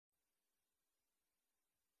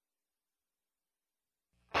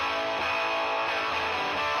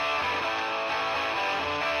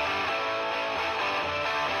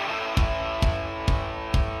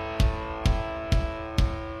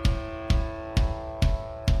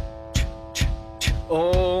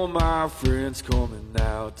All my friends coming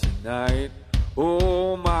out tonight.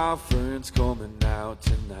 All my friends coming out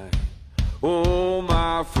tonight. All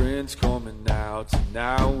my friends coming out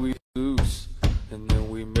tonight. We lose and then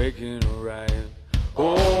we making it right.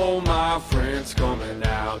 All my friends coming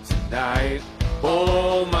out tonight.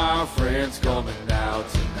 All my friends coming out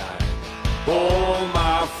tonight. All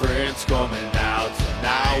my friends coming out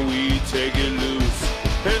tonight. We take it loose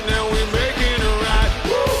and then we making it right.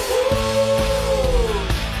 Woo-hoo!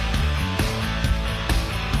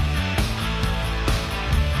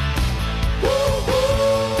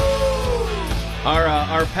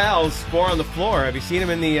 Our pals, Four on the Floor. Have you seen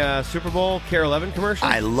him in the Super Bowl Carol Evan commercial?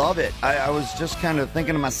 I love it. I was just kind of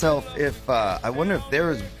thinking to myself, if I wonder if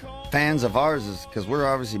there is fans of ours, because we're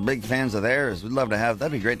obviously big fans of theirs. We'd love to have.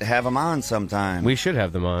 That'd be great to have them on sometime. We should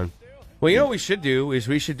have them on. Well, you know what we should do is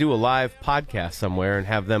we should do a live podcast somewhere and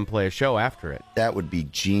have them play a show after it. That would be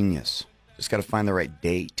genius. Just got to find the right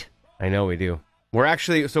date. I know we do. We're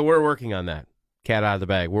working on that. Cat out of the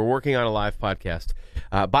bag. We're working on a live podcast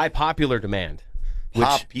by popular demand.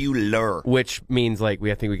 Which means I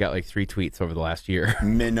think we got 3 tweets over the last year.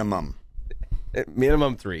 Minimum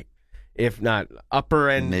 3, if not upper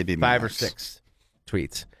end, maybe 5 or 6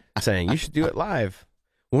 tweets saying you should do it live.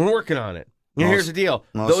 We're working on it. Here's the deal: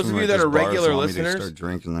 those of you that are regular listeners, start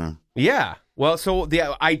drinking there. Yeah. Well, so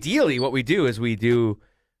ideally, what we do is we do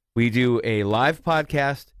a live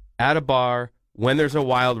podcast at a bar when there's a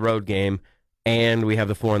Wild Road game, and we have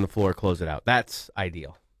the Four on the Floor close it out. That's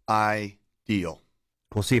ideal. Ideal.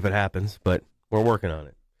 We'll see if it happens, but we're working on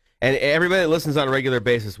it. And everybody that listens on a regular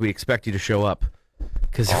basis, we expect you to show up.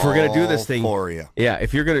 Because if we're going to do this thing... for you. Yeah,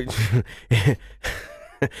 if you're going to... if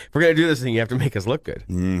we're going to do this thing, you have to make us look good.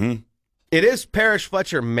 Mm-hmm. It is Parrish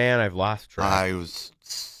Fletcher. Man, I've lost track. I was...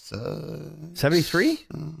 73?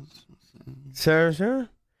 Sir?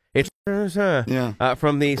 It's yeah.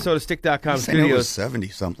 From the SodaStick.com It studios. was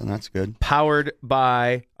 70-something. That's good. Powered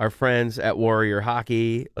by our friends at Warrior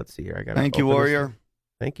Hockey. Let's see here. Thank you, Warrior.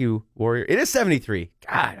 Thank you, Warrior. It is 73.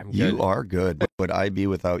 God, I'm good. You are good. What would I be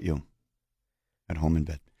without you? At home in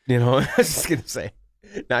bed. You know, I was just going to say,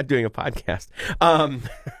 not doing a podcast. My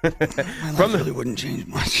life really wouldn't change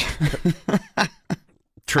much.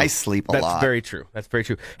 True. I sleep a lot. That's very true. That's very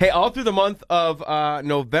true. Hey, all through the month of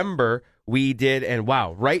November, we did, and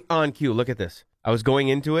wow, right on cue. Look at this. I was going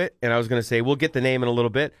into it, and I was going to say, we'll get the name in a little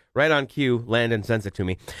bit. Right on cue, Landon sends it to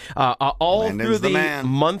me. All Landon's through the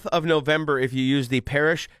month of November, if you use the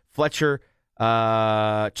Parrish Fletcher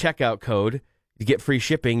checkout code to get free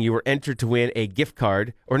shipping, you were entered to win a gift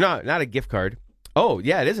card. Or not a gift card. Oh,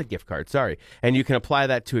 yeah, it is a gift card. Sorry. And you can apply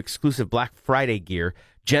that to exclusive Black Friday gear.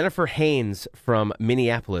 Jennifer Haynes from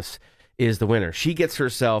Minneapolis is the winner. She gets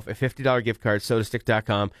herself a $50 gift card,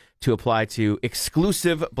 sodastick.com, to apply to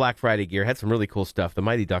exclusive Black Friday gear. Had some really cool stuff. The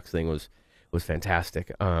Mighty Ducks thing was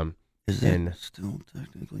fantastic. Is it still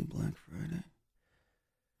technically Black Friday?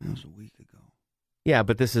 That was a week ago. Yeah,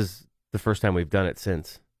 but this is the first time we've done it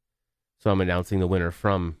since. So I'm announcing the winner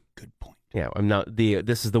from... Good point. Yeah,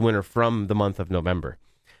 this is the winner from the month of November.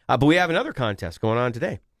 But we have another contest going on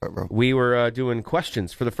today. We were doing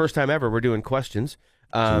questions. For the first time ever, we're doing questions.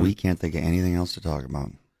 So we can't think of anything else to talk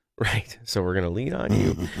about. Right. So we're going to lean on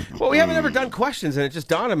you. Well, we haven't ever done questions, and it just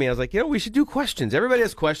dawned on me. I was like, we should do questions. Everybody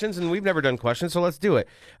has questions, and we've never done questions, so let's do it.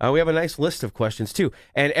 We have a nice list of questions, too.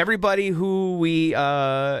 And everybody whose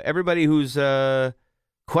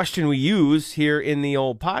question we use here in the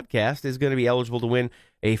old podcast is going to be eligible to win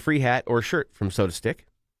a free hat or shirt from SodaStick.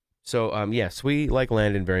 So, yes, we like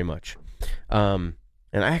Landon very much. And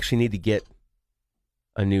I actually need to get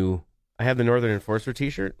a new... I have the Northern Enforcer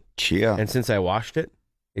t-shirt. Yeah. And since I washed it,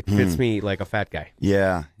 it fits me like a fat guy.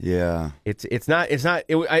 Yeah. It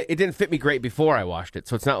didn't fit me great before I washed it.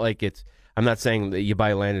 So it's not like I'm not saying that you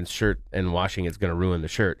buy Landon's shirt and washing it's going to ruin the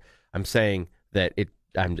shirt. I'm saying that if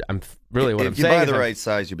you buy the right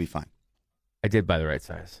size, you'll be fine. I did buy the right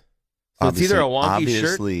size. So it's either a wonky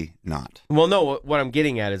shirt. Obviously not. Well, no, what I'm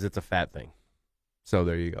getting at is it's a fat thing. So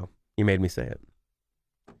there you go. You made me say it.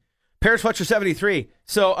 Parrish Fletcher 73.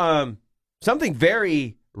 So, something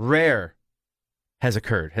very rare has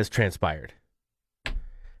transpired.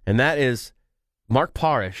 And that is Mark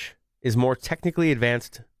Parrish is more technically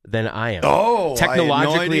advanced than I am. Oh, technologically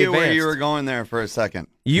I had no idea advanced. where you were going there for a second.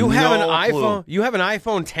 You have an iPhone. Clue. You have an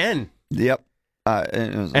iPhone 10. Yep.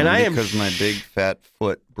 It was and I am because my big fat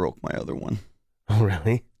foot broke my other one. Oh,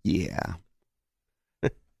 really? Yeah.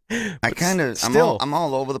 I'm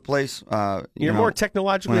all over the place. You're more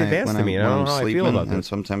technologically advanced than me. I don't know how I feel about this. And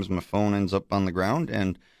sometimes my phone ends up on the ground,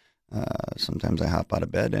 and sometimes I hop out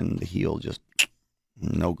of bed and the heel just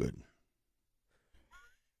no good.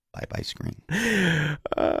 Bye-bye screen.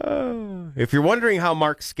 If you're wondering how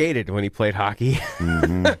Mark skated when he played hockey,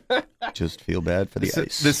 Just feel bad for the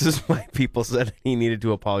ice. This is why people said he needed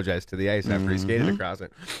to apologize to the ice after he skated across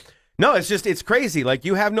it. No, it's crazy. Like,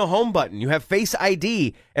 you have no home button. You have Face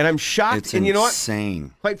ID, and I'm shocked. It's and you know what?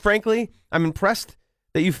 insane. Quite frankly, I'm impressed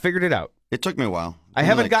that you figured it out. It took me a while. I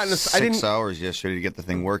haven't like gotten 6 hours yesterday to get the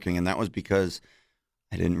thing working, and that was because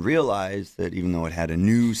I didn't realize that even though it had a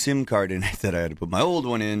new SIM card in it, that I had to put my old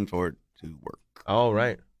one in for it to work. Oh,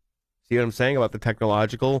 right. See what I'm saying about the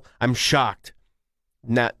technological? I'm shocked.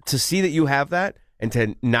 Not to see that you have that and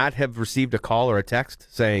to not have received a call or a text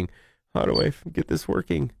saying, how do I get this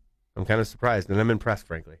working? I'm kind of surprised, and I'm impressed,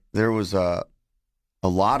 frankly. There was a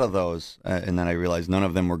lot of those, and then I realized none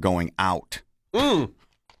of them were going out. What's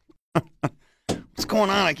going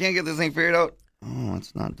on? I can't get this thing figured out. Oh,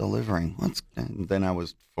 it's not delivering. And then I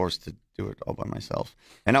was forced to do it all by myself.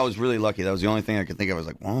 And I was really lucky. That was the only thing I could think of. I was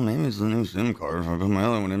like, well, maybe it's the new SIM card. If I put my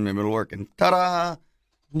other one in, maybe it'll work. And ta-da!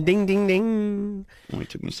 Ding, ding, ding. Only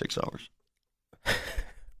took me 6 hours.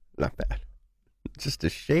 Not bad. Just a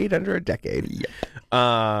shade under a decade.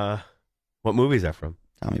 Yeah. What movie is that from?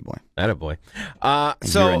 Tommy Boy. Attaboy.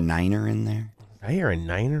 So you're a Niner in there? I hear a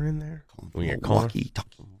Niner in there. Milwaukee.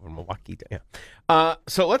 Milwaukee. Yeah.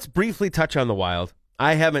 So let's briefly touch on the Wild.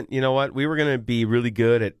 I haven't. You know what? We were going to be really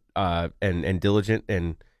good at and diligent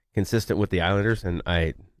and consistent with the Islanders, and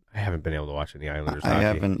I haven't been able to watch any Islanders. I hockey.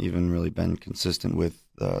 haven't even really been consistent with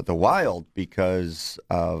the Wild because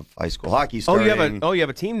of high school hockey starting. You have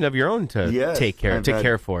a team of your own to take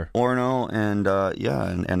care for. Orno and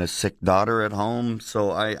and a sick daughter at home.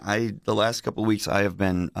 So I the last couple of weeks I have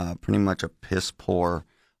been pretty much a piss poor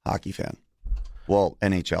hockey fan. Well,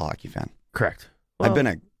 NHL hockey fan. Correct. I've been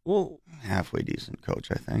a halfway decent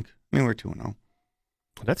coach, I think. I mean, we're 2-0.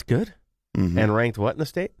 That's good. Mm-hmm. And ranked what in the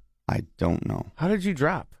state? I don't know. How did you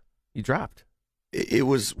drop? You dropped. It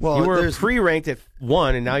was, well, you were pre-ranked at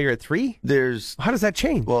 1, and now you're at 3? How does that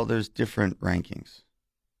change? Well, there's different rankings.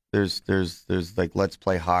 There's like Let's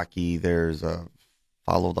Play Hockey. There's a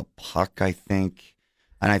Follow the Puck, I think.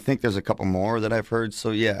 And I think there's a couple more that I've heard.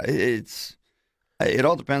 So, yeah, it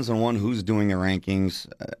all depends on, one, who's doing the rankings,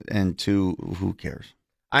 and two, who cares?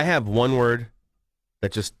 I have one word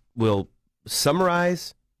that just will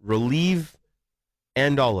summarize, relieve,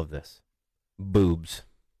 end all of this. Boobs.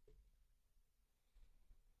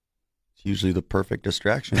 It's usually the perfect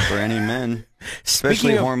distraction for any men,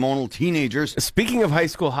 especially hormonal teenagers. Speaking of high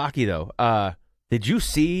school hockey, though, did you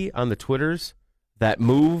see on the Twitters that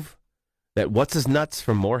move that What's-His-Nuts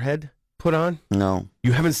from Moorhead put on? No.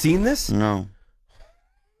 You haven't seen this? No.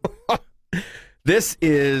 This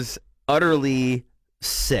is utterly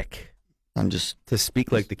sick. I'm just to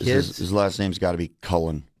speak like the kids. His last name's got to be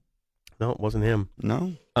Cullen. No, it wasn't him.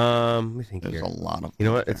 No. Let me think. There's here. a lot of. You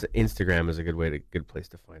know what? It's Instagram is a good place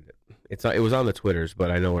to find it. It was on the Twitters, but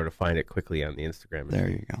I know where to find it quickly on the Instagram. There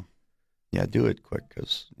you go. Yeah, do it quick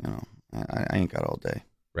because I ain't got all day.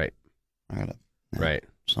 Right. I gotta. Right.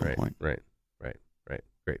 Some point. Right. Great.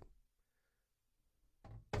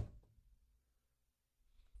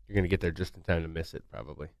 You're gonna get there just in time to miss it,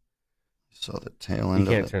 probably. So the tail end.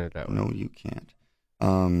 You can't turn it that way. No, you can't.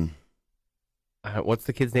 What's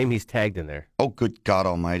the kid's name? He's tagged in there. Oh, good God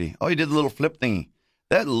Almighty! Oh, he did the little flip thingy.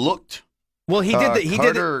 That looked. Well,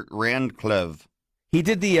 Carter Randclev. He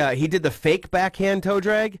did the fake backhand toe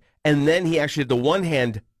drag, and then he actually did the one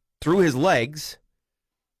hand through his legs.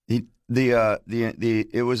 It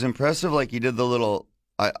was impressive. Like he did the little.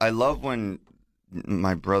 I love when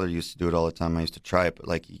my brother used to do it all the time. I used to try it, but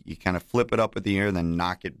like you kind of flip it up with the air and then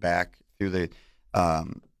knock it back through the.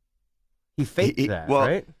 He faked that,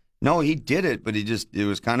 right? No, he did it, but it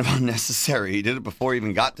was kind of unnecessary. He did it before he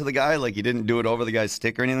even got to the guy. Like, he didn't do it over the guy's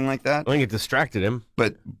stick or anything like that. I think it distracted him.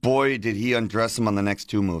 But, boy, did he undress him on the next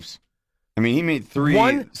two moves. I mean, he made three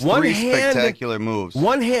spectacular moves.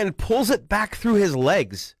 One hand pulls it back through his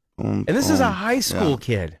legs. Boom, and this is a high school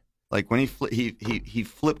kid. Like, when he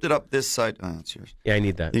flipped it up this side. Oh, that's yours. Yeah, I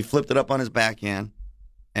need that. He flipped it up on his backhand,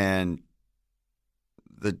 and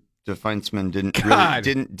the defenseman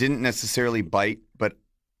didn't necessarily bite, but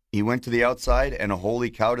he went to the outside, and holy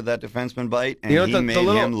cow, did that defenseman bite, and he made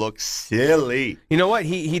him look silly. You know what?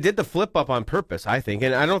 He did the flip up on purpose, I think,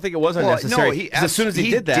 and I don't think it was unnecessary. No, as soon as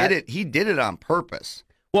he did that, he did it on purpose.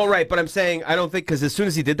 Well, right, but I'm saying I don't think because as soon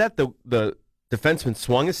as he did that, the defenseman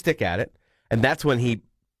swung his stick at it, and that's when he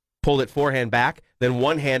pulled it forehand back, then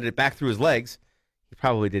one-handed it back through his legs. He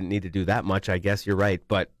probably didn't need to do that much, I guess. You're right,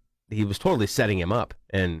 but he was totally setting him up,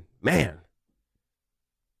 and man,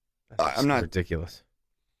 that's I'm not ridiculous.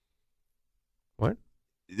 What?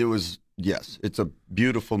 There was Yes, it's a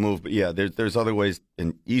beautiful move, but yeah, there's other ways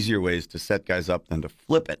and easier ways to set guys up than to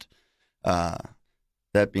flip it.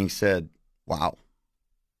 That being said, wow,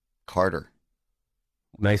 Carter,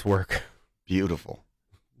 Nice work. beautiful.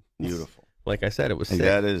 Like I said, it was sick.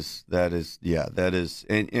 That is,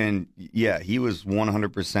 and yeah, he was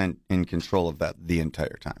 100% in control of that the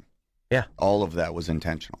entire time. Yeah. All of that was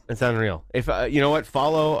intentional. It's unreal. If you know what,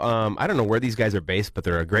 follow. I don't know where these guys are based, but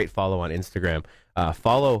they're a great follow on Instagram.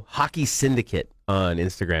 Follow Hockey Syndicate on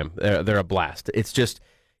Instagram. They're a blast.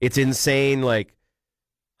 It's insane. Like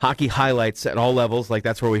hockey highlights at all levels. Like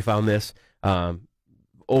that's where we found this.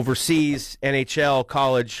 Overseas, NHL,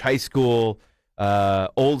 college, high school,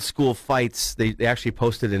 old school fights. They actually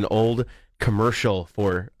posted an old commercial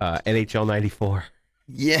for NHL '94.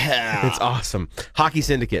 Yeah. It's awesome. Hockey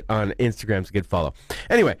Syndicate on Instagram's a good follow.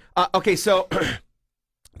 Anyway, okay, so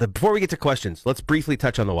before we get to questions, let's briefly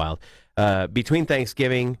touch on the Wild. Between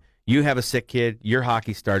Thanksgiving, you have a sick kid, your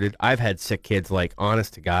hockey started. I've had sick kids, like,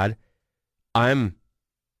 honest to God. I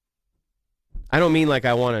don't mean like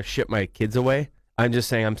I want to ship my kids away. I'm just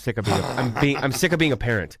saying I'm sick of I'm sick of being a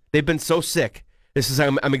parent. They've been so sick.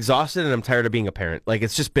 I'm exhausted and I'm tired of being a parent. Like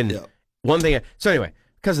it's just been one thing. So anyway,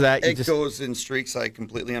 because of that, it goes in streaks. I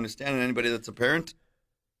completely understand, and anybody that's a parent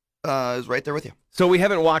is right there with you. So we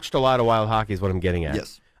haven't watched a lot of Wild hockey, is what I'm getting at.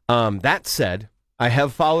 Yes. That said, I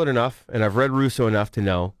have followed enough, and I've read Russo enough to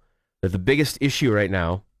know that the biggest issue right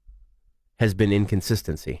now has been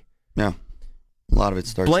inconsistency. Yeah, a lot of it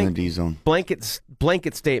starts in the D zone. Blanket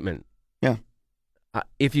statement. Yeah.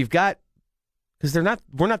 If you've got, because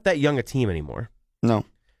we're not that young a team anymore. No.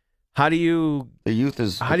 How do you? The youth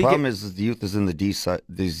is. The problem is the youth is in the D side.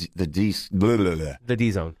 The D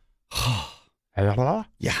zone.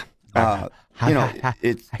 Yeah.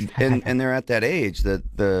 It's and they're at that age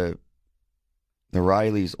that the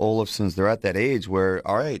Rileys, Olofsons, they're at that age where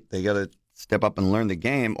all right, they got to step up and learn the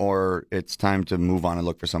game, or it's time to move on and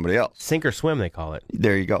look for somebody else. Sink or swim, they call it.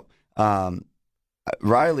 There you go.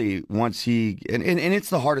 Riley, once he and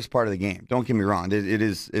it's the hardest part of the game. Don't get me wrong. It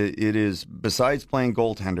is besides playing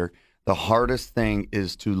goaltender, the hardest thing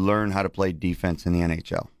is to learn how to play defense in the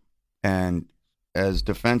NHL. And as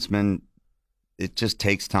defensemen, it just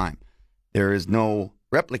takes time. There is no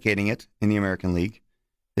replicating it in the American League.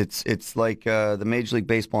 It's like the Major League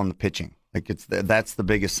Baseball and the pitching. Like that's the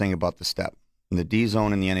biggest thing about the step. In the D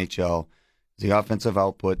zone in the NHL, the offensive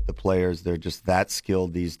output, the players, they're just that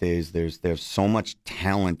skilled these days. There's so much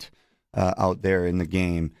talent out there in the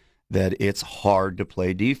game that it's hard to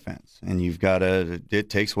play defense. And you've got to,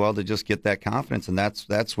 it takes a while to just get that confidence, and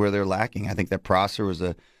that's where they're lacking. I think that Prosser was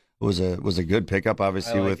a good pickup,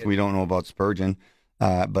 obviously, we don't know about Spurgeon.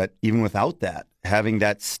 But even without that, having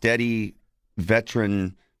that steady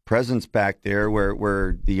veteran presence back there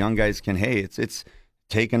where the young guys can, hey, it's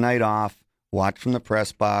take a night off, watch from the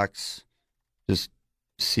press box, just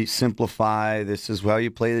simplify. This is how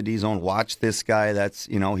you play the D zone. Watch this guy. That's,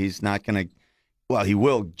 he's not going to, well, he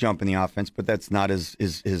will jump in the offense, but that's not his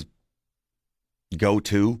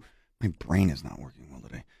go-to. My brain is not working well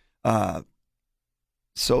today.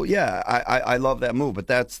 So yeah, I love that move, but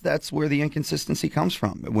that's where the inconsistency comes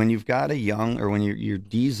from. When you've got a young, or when your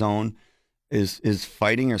D zone is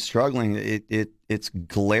fighting or struggling, it's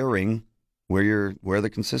glaring where the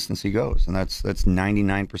consistency goes, and that's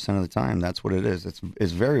 99% of the time. That's what it is.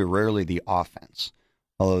 It's very rarely the offense,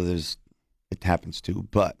 although it happens too.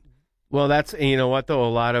 But well, that's, you know what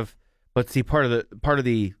though, but see, part of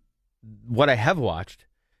the what I have watched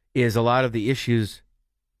is a lot of the issues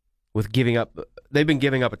with giving up. They've been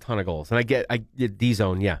giving up a ton of goals, and I get D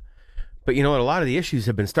zone, yeah, but you know what? A lot of the issues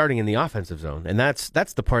have been starting in the offensive zone, and that's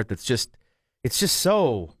the part that's just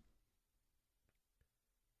so.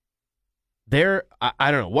 There,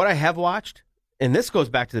 I don't know what I have watched, and this goes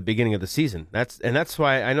back to the beginning of the season. That's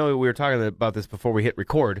why I know we were talking about this before we hit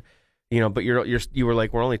record, But you were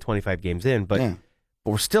like, we're only 25 games in, but yeah.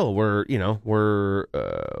 we're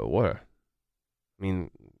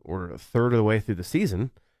we're a third of the way through the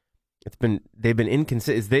season. They've been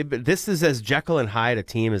inconsistent. This is as Jekyll and Hyde a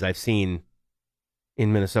team as I've seen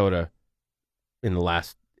in Minnesota in the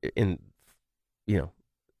last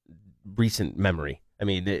recent memory. I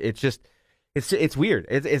mean, it's weird.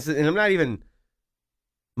 And I'm not even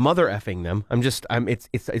mother effing them.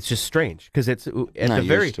 It's just strange because it's at not the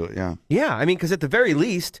very used to it, yeah. Yeah, I mean, because at the very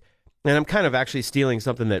least, and I'm kind of actually stealing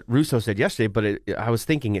something that Russo said yesterday, but I was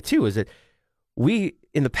thinking it too, is that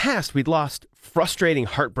in the past we'd lost frustrating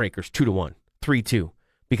heartbreakers 2-1, 3-2,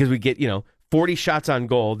 because we get 40 shots on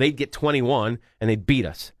goal, they'd get 21 and they'd beat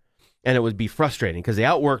us. and it would be frustrating because they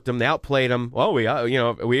outworked them, they outplayed them. Well, we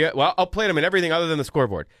outplayed them in everything other than the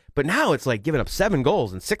scoreboard. But now it's like giving up 7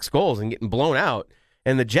 goals and 6 goals and getting blown out.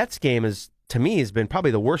 And the Jets game to me, has been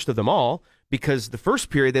probably the worst of them all because the first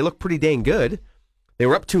period they looked pretty dang good. They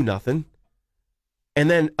were up 2-0, and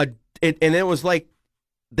then it was like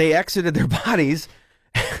they exited their bodies,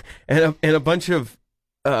 and a bunch of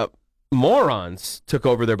morons took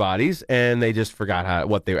over their bodies, and they just forgot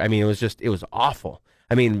what they were. I mean, it was awful.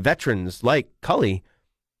 I mean, veterans like Cully,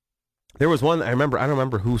 there was one, I don't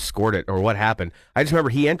remember who scored it or what happened. I just remember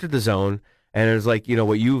he entered the zone, and it was like,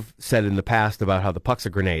 what you've said in the past about how the puck's a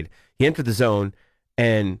grenade. He entered the zone,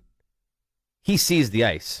 and he sees the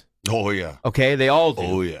ice. Oh, yeah. Okay, they all do.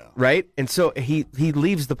 Oh, yeah. Right? And so he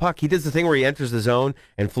leaves the puck. He does the thing where he enters the zone,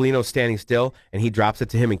 and Foligno's standing still, and he drops it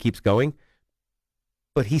to him and keeps going.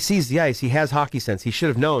 But he sees the ice. He has hockey sense. He should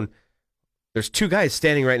have known there's 2 guys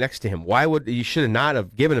standing right next to him. You should have not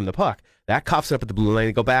have given him the puck. That coughs it up at the blue line.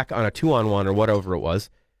 They go back on a 2-on-1 or whatever it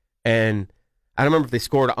was. And I don't remember if they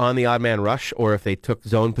scored on the odd man rush or if they took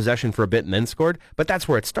zone possession for a bit and then scored, but that's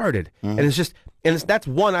where it started. Mm-hmm. And that's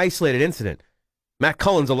one isolated incident. Matt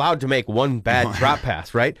Cullen's allowed to make one bad drop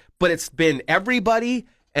pass, right? But it's been everybody,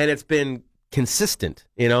 and it's been consistent,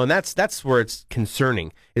 and that's where it's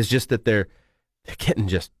concerning, is just that they're getting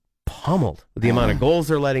just pummeled with the amount of goals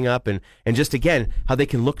they're letting up, and just, again, how they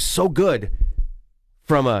can look so good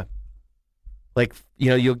from a, like,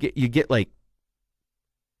 you get like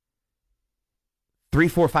 3,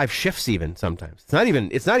 4, 5 shifts even sometimes. It's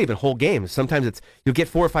not even whole games. Sometimes you'll get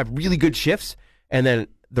 4 or 5 really good shifts, and then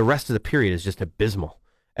the rest of the period is just abysmal,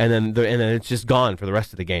 and then it's just gone for the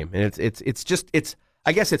rest of the game. And it's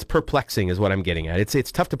I guess it's perplexing is what I'm getting at.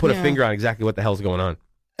 It's tough to put a finger on exactly what the hell's going on.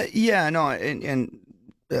 I've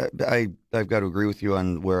got to agree with you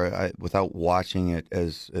on where without watching it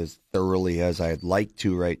as thoroughly as I'd like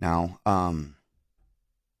to right now.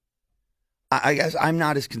 I guess I'm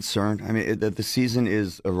not as concerned. I mean, the season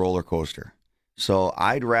is a roller coaster, so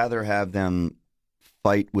I'd rather have them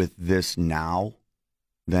fight with this now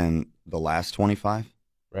than the last 25,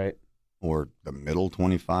 right? Or the middle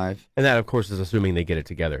 25. And that, of course, is assuming they get it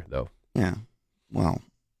together, though. Yeah. Well,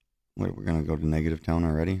 we're going to go to negative town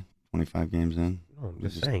already. 25 games in. No, I'm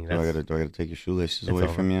just saying. Do I got to take your shoelaces away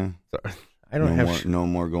from you? Sorry. I don't have no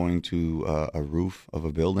more going to a roof of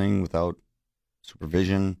a building without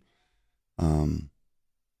supervision. I'm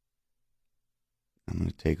going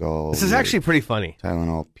to take all. This is actually pretty funny.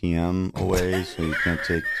 Tylenol PM away, so you can't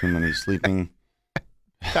take too many sleeping.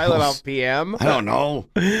 Tylenol PM? I don't know.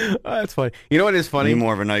 That's funny. You know what is funny? Be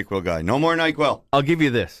more of a NyQuil guy. No more NyQuil. I'll give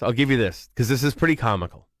you this, because this is pretty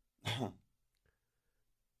comical.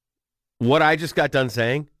 What I just got done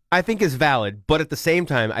saying, I think is valid, but at the same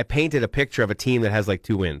time, I painted a picture of a team that has like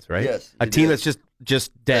 2 wins, right? Yes. A team that's just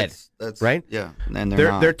dead, that's right? Yeah, and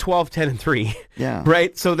they're 12-10-3. Yeah.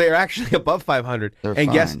 Right? So they're actually above 500. They're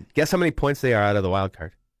and fine. guess how many points they are out of the wild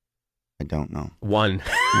card? I don't know. 1.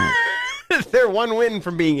 They're 1 win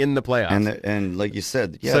from being in the playoffs. And like you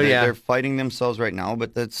said, they're fighting themselves right now,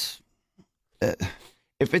 but that's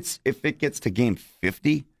if it gets to game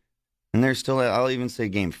 50 and they're still I'll even say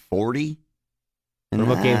game 40. What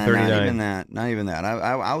about game 39? Not even that.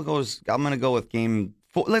 I'm going to go with game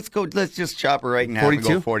 4. Let's just chop it right in half 42?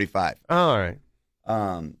 and go 45. Oh, all right.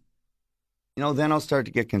 Then I'll start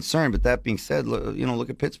to get concerned. But that being said, look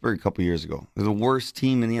at Pittsburgh a couple years ago. They're the worst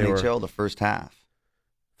team in the NHL the first half.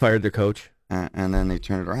 Fired their coach. And then they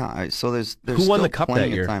turned it around. So there's who won the cup that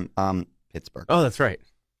year? Time. Pittsburgh. Oh, that's right.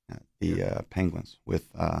 The Penguins with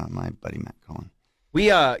my buddy Matt Cullen. We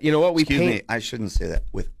Excuse me, I shouldn't say that.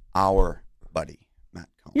 With our buddy Matt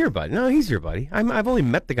Cullen. Your buddy? No, he's your buddy. I've only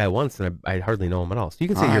met the guy once, and I hardly know him at all. So you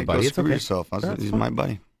can say your buddy. It's okay. Yourself. He's my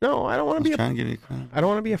buddy. No, I don't want to be. Trying to give you credit. I don't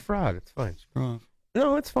want to be a fraud. It's fine. Screw off.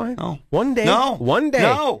 No, it's fine. No. One day. No. One day.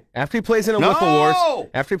 No. After he plays in a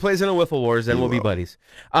Wiffle Wars, then we'll be buddies.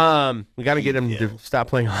 We got to get him to stop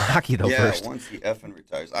playing hockey though first. Yeah, once he effing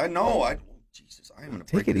retires. I know. Jesus, I am gonna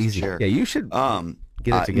take it easy. Chair. Yeah, you should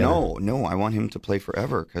get it together. No, I want him to play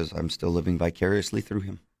forever because I'm still living vicariously through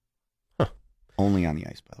him. Huh. Only on the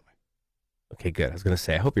ice, by the way. Okay, good. I was gonna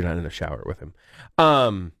say, I hope you're not in the shower with him.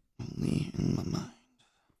 Only in my mind.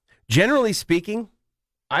 Generally speaking,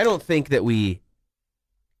 I don't think that we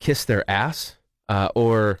kiss their ass,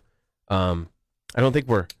 or I don't think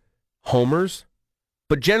we're homers.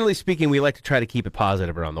 But generally speaking, we like to try to keep it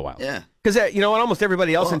positive around the Wild. Yeah. Because almost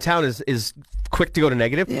everybody else in town is quick to go to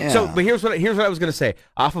negative. Yeah. So, but here's what I was going to say.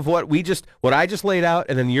 Off of what I just laid out,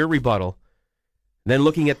 and then your rebuttal, then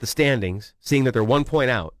looking at the standings, seeing that they're 1 point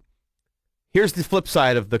out. Here's the flip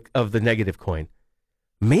side of the negative coin.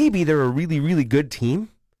 Maybe they're a really, really good team,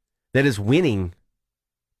 that is winning,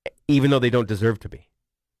 even though they don't deserve to be.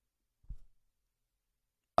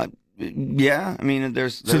 Yeah, I mean,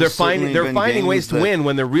 so they're finding ways to win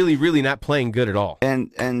when they're really, really not playing good at all. And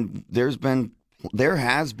there has been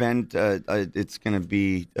it's going to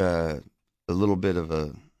be a little bit of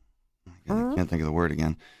a, I can't think of the word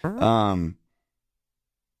again.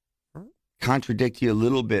 Contradict you a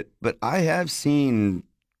little bit, but I have seen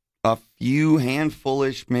a few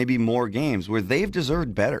handfulish, maybe more games where they've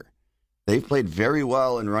deserved better. They've played very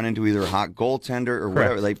well and run into either a hot goaltender or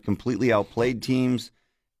whatever. Correct. They've completely outplayed teams.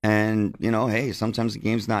 And, hey, sometimes the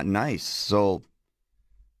game's not nice. So,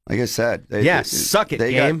 like I said, suck it,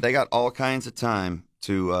 game. They got all kinds of time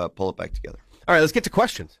to pull it back together. All right, let's get to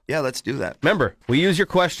questions. Yeah, let's do that. Remember, we use your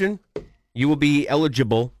question. You will be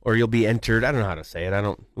eligible, or you'll be entered. I don't know how to say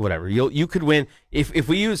it. Whatever. You could win if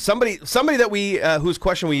we use somebody that we whose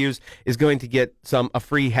question we use is going to get a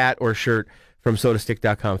free hat or shirt from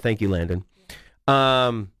sodastick.com. Thank you, Landon.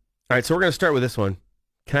 All right, so we're going to start with this one.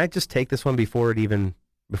 Can I just take this one before I even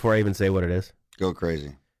say what it is? Go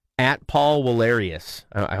crazy. At Paul Walerius.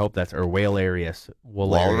 I hope that's, or Walerius.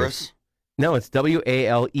 Walrus? No, it's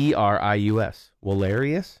Walerius.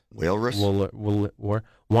 Walerius?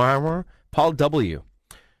 Walrus? Paul W.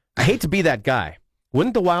 I hate to be that guy.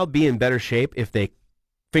 Wouldn't the Wild be in better shape if they,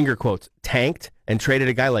 finger quotes, tanked and traded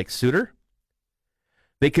a guy like Suter?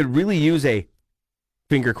 They could really use a,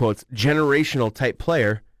 finger quotes, generational type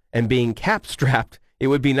player, and being cap strapped, it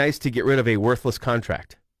would be nice to get rid of a worthless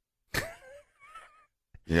contract.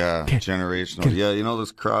 Yeah, generational. Yeah,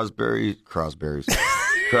 those Crosberries. Crosberries,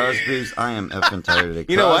 I am effing tired of it.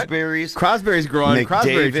 You know what? Crosberries grow on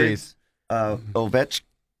Crosberry trees.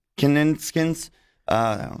 Ovechkinskins.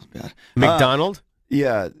 That was bad. McDonald?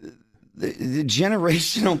 Yeah. The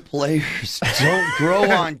generational players don't grow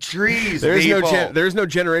on trees. There's people. no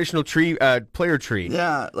generational tree player tree.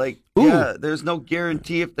 Yeah, there's no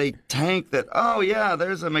guarantee if they tank that. Oh yeah,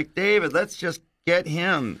 there's a McDavid. Let's just get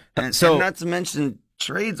him. And not to mention,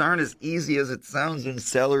 trades aren't as easy as it sounds in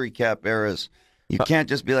salary cap eras. You can't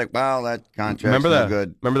just be like, "Wow, that contract's no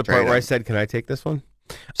good." Remember the part where I said, "Can I take this one?"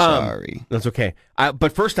 Sorry, that's okay.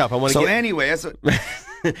 But first off, I want to. So anyway,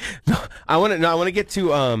 I want to get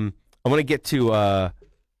to.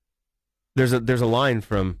 There's a line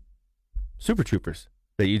from Super Troopers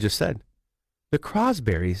that you just said. The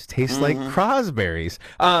Crosberries taste like Crosberries.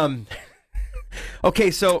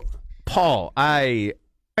 Okay, so Paul, I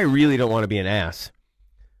really don't want to be an ass,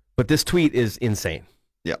 but this tweet is insane.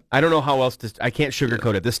 Yeah, I don't know how else to. I can't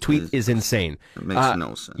sugarcoat it. This tweet is insane. It makes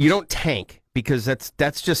no sense. You don't tank because that's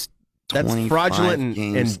fraudulent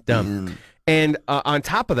and dumb. And on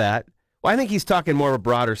top of that, well, I think he's talking more of a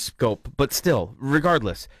broader scope, but still,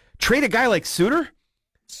 regardless, trade a guy like Suter.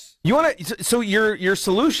 You want to? So your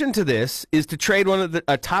solution to this is to trade one of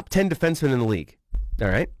a top 10 defenseman in the league. All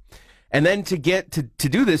right, and then to do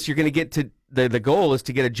this, you're going to get to the goal is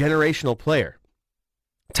to get a generational player.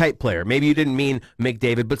 Type player. Maybe you didn't mean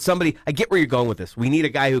McDavid, but somebody. I get where you're going with this. We need a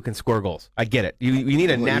guy who can score goals. I get it. You need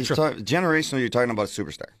a natural. Generational, you're talking about a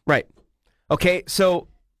superstar. Right. Okay, so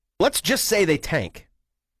let's just say they tank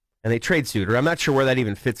and they trade Suter. I'm not sure where that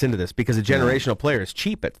even fits into this because a generational player is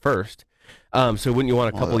cheap at first. So wouldn't you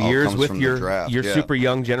want a couple years with your super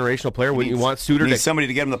young generational player? Wouldn't you want Suter to somebody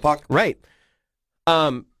to get him the puck? Right.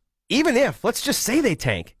 Even if, let's just say they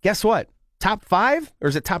tank, guess what? Top 5 or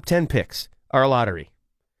is it top 10 picks are a lottery?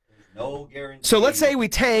 No guarantee. So let's say we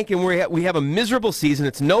tank and we have a miserable season.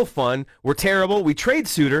 It's no fun. We're terrible. We trade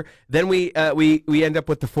Suter. Then we end up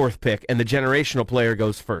with the 4th pick, and the generational player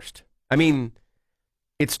goes first. I mean,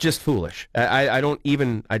 it's just foolish. I don't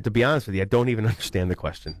even. To be honest with you, I don't even understand the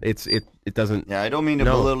question. It doesn't. Yeah, I don't mean to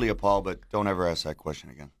belittle you, Paul, but don't ever ask that question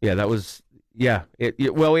again. Yeah, that was. Yeah.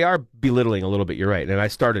 Well, we are belittling a little bit. You're right, and I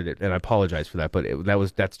started it, and I apologize for that. But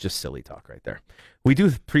that's just silly talk right there. We do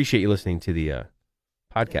appreciate you listening to the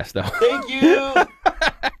podcast, though. Thank you.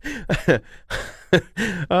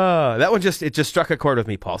 That one just struck a chord with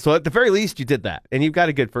me, Paul. So at the very least, you did that, and you've got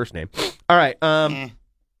a good first name. All right,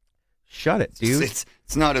 shut it, dude. It's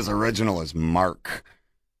not as original as Mark,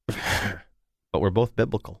 but we're both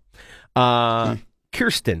biblical.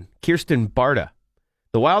 Kirsten Barta.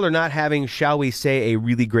 The Wild are not having, shall we say, a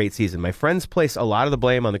really great season. My friends place a lot of the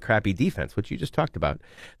blame on the crappy defense, which you just talked about,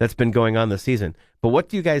 that's been going on this season. But what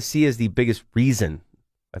do you guys see as the biggest reason?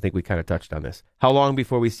 I think we kind of touched on this. How long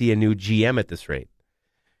before we see a new GM at this rate?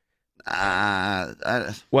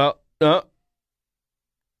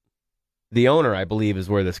 The owner, I believe, is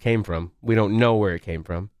where this came from. We don't know where it came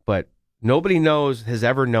from, but nobody has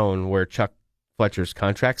ever known where Chuck Fletcher's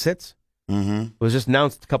contract sits. Mm-hmm. It was just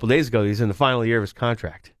announced a couple days ago he's in the final year of his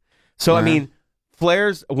contract. So, I mean,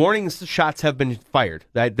 flares, warning shots have been fired.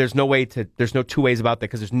 There's no two ways about that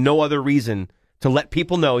because there's no other reason to let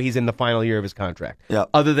people know he's in the final year of his contract.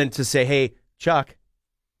 Yep. Other than to say, hey, Chuck,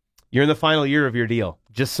 you're in the final year of your deal,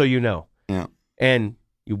 just so you know. Yeah. And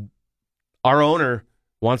our owner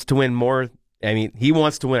wants to win more. I mean, he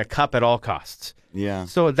wants to win a cup at all costs. Yeah.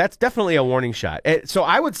 So that's definitely a warning shot. So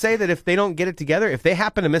I would say that if they don't get it together, if they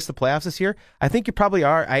happen to miss the playoffs this year, I think you probably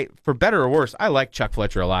are. For better or worse, I like Chuck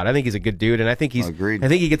Fletcher a lot. I think he's a good dude, and I think Agreed. I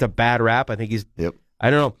think he gets a bad rap. I think he's. Yep. I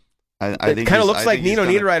don't know. I think it kind of looks I like think he's Nino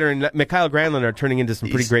gonna- Niederreiter and Mikhail Granlund are turning into some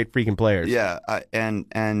pretty great freaking players. Yeah,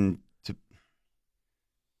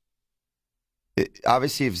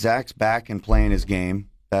 obviously, if Zach's back and playing his game,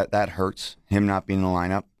 that hurts him not being in the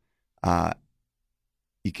lineup.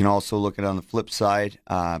 You can also look at it on the flip side,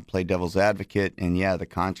 play devil's advocate, and yeah, the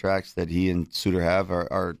contracts that he and Suter have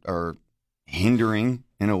are hindering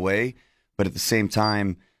in a way, but at the same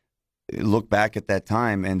time, look back at that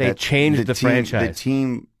time and they changed the franchise. The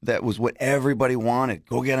team that was what everybody wanted.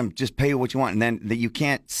 Go get him, just pay what you want, and then you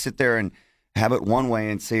can't sit there and have it one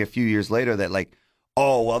way and say a few years later that like,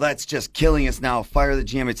 oh, well, that's just killing us now. Fire the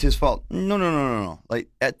GM. It's his fault. No. Like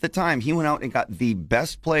at the time, he went out and got the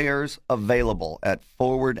best players available at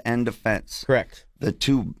forward and defense. Correct. The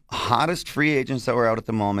two hottest free agents that were out at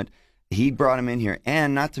the moment. He brought him in here,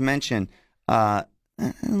 and not to mention a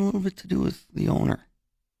little bit to do with the owner.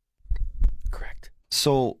 Correct.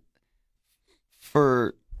 So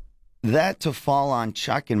for that to fall on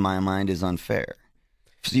Chuck, in my mind, is unfair.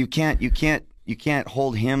 So you can't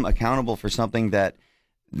hold him accountable for something that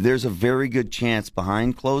there's a very good chance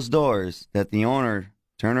behind closed doors that the owner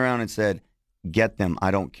turned around and said, get them. I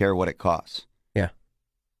don't care what it costs. Yeah.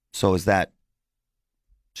 So is that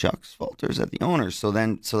Chuck's fault or is that the owner's? So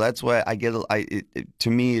that's why I get, to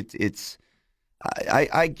me,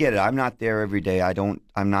 I get it. I'm not there every day.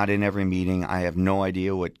 I'm not in every meeting. I have no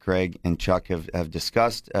idea what Craig and Chuck have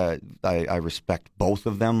discussed. I respect both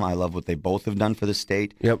of them. I love what they both have done for the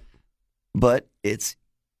state. Yep. But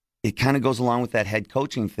it kind of goes along with that head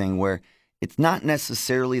coaching thing where it's not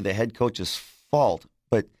necessarily the head coach's fault,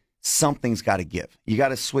 but something's got to give. You got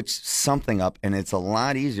to switch something up, and it's a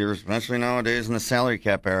lot easier, especially nowadays in the salary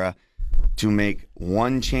cap era, to make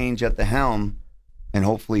one change at the helm, and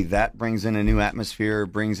hopefully that brings in a new atmosphere,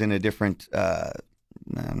 brings in a different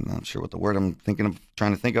I'm not sure what the word I'm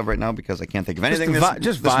trying to think of right now because I can't think of anything this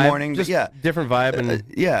vibe, morning. Just yeah, different vibe and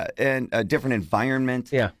and a different environment.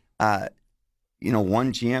 Yeah.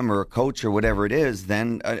 One GM or a coach or whatever it is,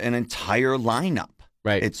 then an entire lineup.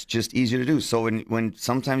 Right. It's just easier to do. So when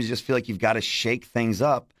sometimes you just feel like you've got to shake things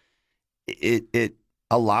up, it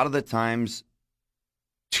a lot of the times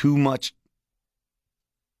too much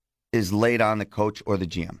is laid on the coach or the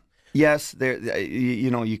GM. Yes,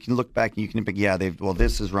 you can look back and you can think,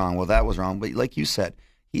 this is wrong, well, that was wrong. But like you said,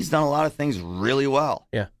 he's done a lot of things really well.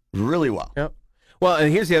 Yeah. Really well. Yep. Well,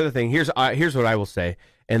 and here's the other thing. Here's what I will say,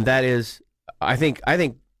 and that is, I think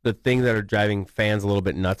the thing that are driving fans a little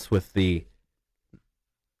bit nuts with the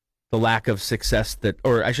lack of success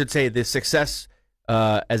or I should say the success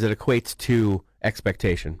as it equates to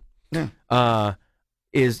expectation. Yeah.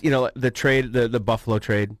 Is the trade, the Buffalo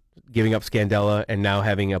trade, giving up Scandella and now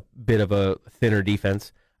having a bit of a thinner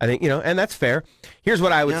defense. I think and that's fair. Here's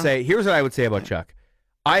what I would say. Here's what I would say about Chuck.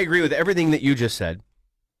 I agree with everything that you just said.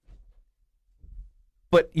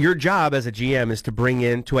 But your job as a GM is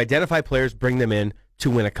to identify players, bring them in to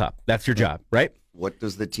win a cup. That's your job, right? What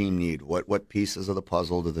does the team need? What pieces of the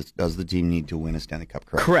puzzle does the team need to win a Stanley Cup?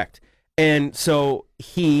 Correct. And so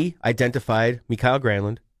he identified Mikhail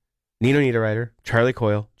Granlund, Nino Niederreiter, Charlie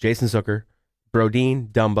Coyle, Jason Zucker, Brodin,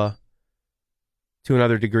 Dumba, to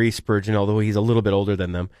another degree Spurgeon, although he's a little bit older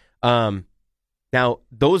than them. Now,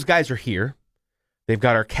 those guys are here. They've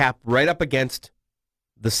got our cap right up against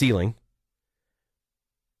the ceiling.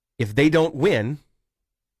 If they don't win,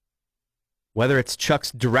 whether it's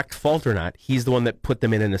Chuck's direct fault or not, he's the one that put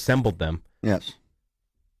them in and assembled them. Yes.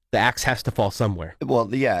 The axe has to fall somewhere.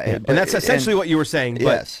 Well, yeah. And that's essentially what you were saying. But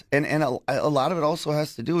yes. And a lot of it also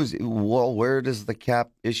has to do is, well, where does the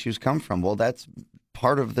cap issues come from? Well, that's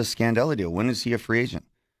part of the Scandella deal. When is he a free agent?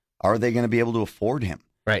 Are they going to be able to afford him?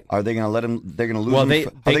 Right. Are they going to let him? They're going to lose. Well,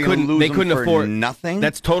 him they couldn't afford nothing.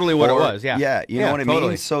 That's totally what it was. Yeah. Yeah. You know what I totally.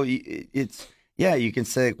 mean. So it's you can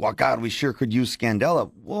say, well, God, we sure could use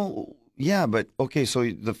Scandella. Well, yeah, but okay. So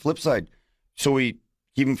the flip side. So we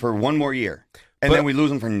keep him for one more year, and then we lose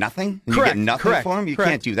him for nothing. And correct. You get nothing for him. You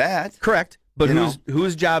can't do that. Correct. But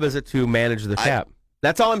whose job is it to manage the cap?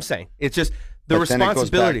 That's all I'm saying. It's just the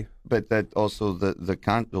responsibility. But that also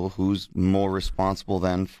who's more responsible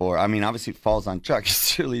then for? I mean, obviously it falls on Chuck.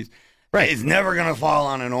 Right. It's never going to fall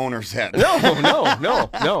on an owner's head. No.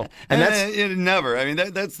 And that's it never. I mean,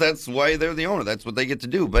 that's why they're the owner. That's what they get to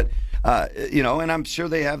do. But and I'm sure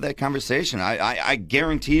they have that conversation. I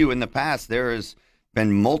guarantee you, in the past, there has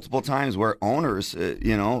been multiple times where owners,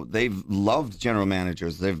 they've loved general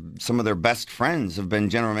managers. Some of their best friends have been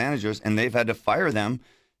general managers, and they've had to fire them,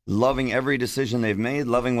 loving every decision they've made,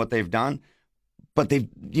 loving what they've done. But it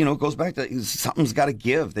goes back to something's got to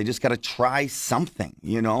give. They just got to try something,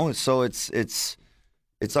 So it's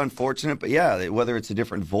unfortunate, but yeah, whether it's a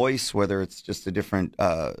different voice, whether it's just a different,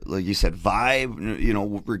 like you said,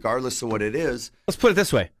 vibe, regardless of what it is. Let's put it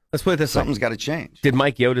this way. Something's got to change. Did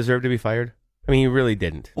Mike Yeo deserve to be fired? I mean, he really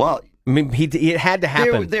didn't. Well, I mean, it had to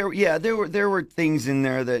happen. There were things in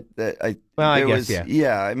there I guess.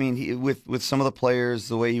 Yeah, I mean, with some of the players,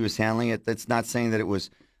 the way he was handling it, that's not saying that it was.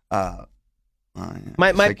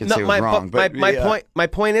 My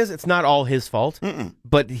point is, it's not all his fault,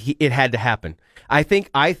 but it had to happen. I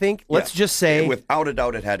think. Let's just say, without a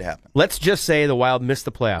doubt, it had to happen. Let's just say the Wild missed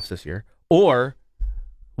the playoffs this year, or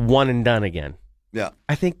one and done again. Yeah,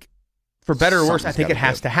 I think, for better or worse, I think it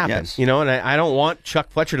has to happen. Yes. And I don't want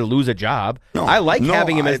Chuck Fletcher to lose a job. No, I like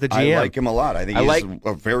having him as the GM. I like him a lot. I think he's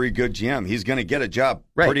a very good GM. He's going to get a job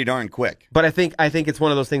pretty darn quick. But I think it's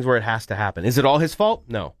one of those things where it has to happen. Is it all his fault?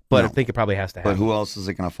 No. But I think it probably has to happen. But who else is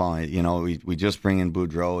it going to fall? We just bring in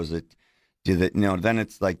Boudreau. Is it? Then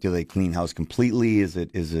it's like, do they clean house completely? Is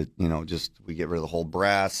it? Just we get rid of the whole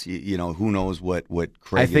brass? Who knows what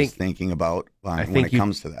Craig is thinking about when it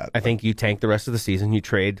comes to that? I think you tank the rest of the season. You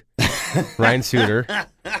trade Ryan Suter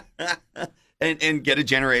and get a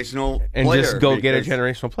generational and player. Just go get a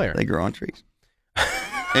generational player. They grow on trees,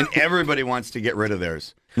 and everybody wants to get rid of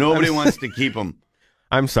theirs. Nobody wants to keep them.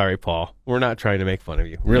 I'm sorry, Paul. We're not trying to make fun of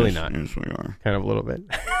you. Really not. Yes, we are. Kind of a little bit.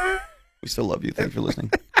 We still love you. Thanks for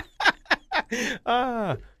listening.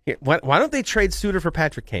 Why don't they trade Suter for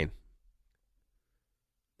Patrick Kane?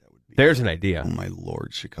 There's an idea. Oh, my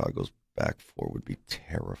Lord. Chicago's back four would be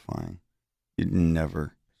terrifying. You'd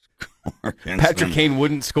never score against Patrick Kane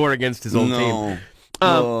wouldn't score against his old team.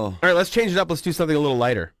 All right, let's change it up. Let's do something a little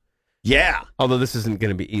lighter. Yeah. Although this isn't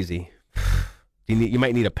going to be easy. You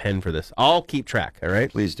might need a pen for this. I'll keep track, all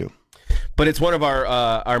right? Please do. But it's one of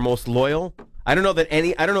our most loyal. I don't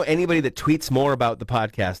know anybody that tweets more about the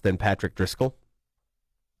podcast than Patrick Driscoll.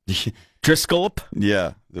 Driscoll?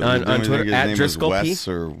 Yeah. On Twitter, at Driscoll. Wes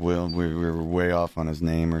or Will. We were way off on his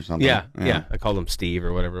name or something. Yeah. I called him Steve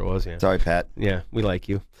or whatever it was. Yeah. Sorry, Pat. Yeah, we like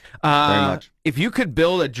you. Very much. If you could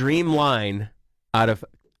build a dream line out of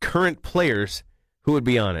current players, who would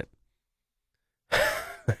be on it?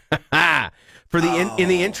 In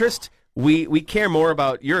the interest, we care more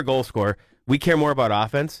about, you're a goal scorer, we care more about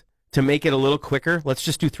offense. To make it a little quicker, let's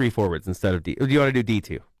just do 3 forwards instead of D. Or do you want to do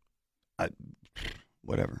D2?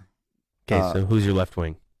 Whatever. Okay, so who's your left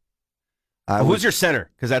wing? Who's your center?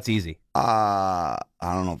 Because that's easy. I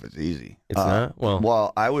don't know if it's easy. It's not?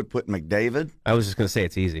 Well, I would put McDavid. I was just going to say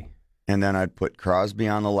it's easy. And then I'd put Crosby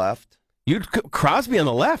on the left. Crosby on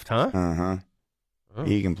the left, huh? Uh-huh. Oh.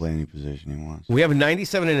 He can play any position he wants. We have a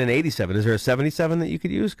 97 and an 87. Is there a 77 that you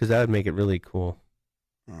could use? Because that would make it really cool.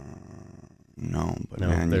 No, but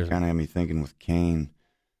man, you kind of have me thinking with Kane.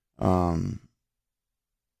 I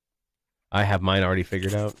have mine already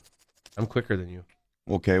figured out. I'm quicker than you.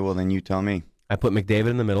 Okay, well then you tell me. I put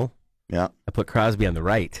McDavid in the middle. Yeah. I put Crosby on the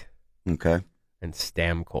right. Okay. And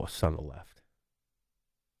Stamkos on the left.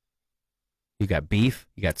 You got beef,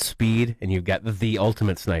 you got speed, and you've got the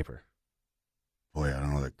ultimate sniper. Boy, I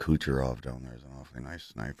don't know that Kucherov down there is an awfully nice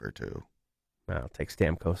sniper, too. I'll take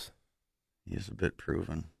Stamkos. He's a bit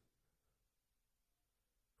proven.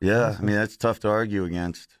 Yeah, I mean, that's tough to argue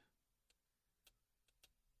against.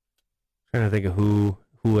 I'm trying to think of who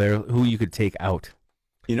you could take out.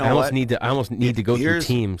 You know, I almost need to go through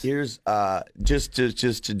teams. Here's just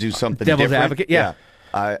to do something Devil's different. advocate, yeah.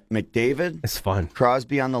 McDavid. It's fun.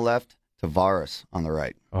 Crosby on the left, Tavares on the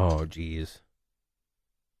right. Oh, geez.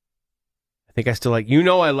 I think I still like.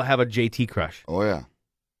 I have a JT crush. Oh yeah.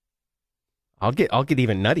 I'll get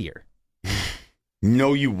even nuttier.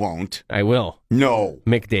 No, you won't. I will. No.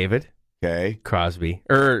 McDavid. Okay. Crosby.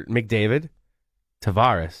 McDavid.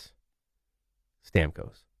 Tavares.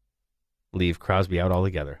 Stamkos. Leave Crosby out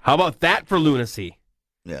altogether. How about that for lunacy?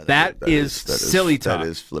 Yeah, that is silly talk. That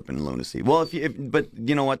is flipping lunacy. Well, but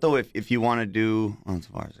you know what though? If you want to do,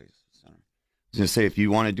 Tavares, I was going to say if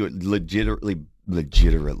you want to do it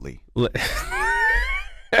legitimately.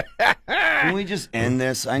 Can we just end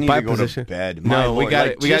this? I need to go to bed. No, we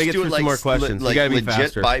got to get through some more questions. We got to be legit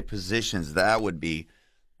faster. By positions, that would make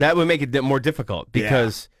it more difficult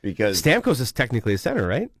because Stamkos is technically a center,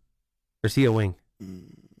 right? Or is he a wing?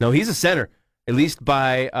 No, he's a center, at least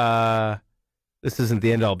by, this isn't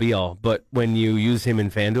the end-all, be-all, but when you use him in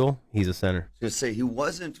FanDuel, he's a center. I was going to say, he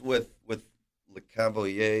wasn't with Le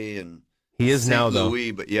Cavalier and He is St. now, though.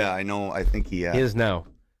 Louis, but yeah, I know. I think he He is now.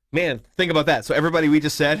 Man, think about that. So everybody we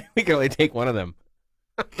just said, we can only take one of them.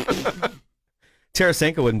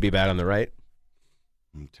 Tarasenko wouldn't be bad on the right.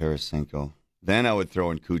 Tarasenko. Then I would throw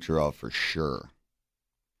in Kucherov for sure.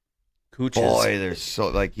 Kuch Boy, they're so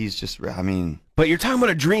like he's just. I mean, but you're talking about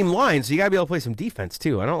a dream line, so you got to be able to play some defense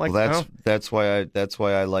too. I don't like well, that's why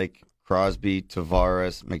I like Crosby,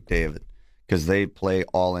 Tavares, McDavid, because they play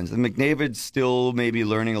all ends. And McDavid's still maybe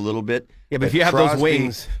learning a little bit. Yeah, but if you have those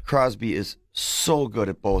wings, Crosby is so good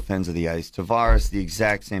at both ends of the ice. Tavares, the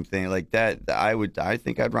exact same thing. Like that, I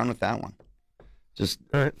think I'd run with that one. Just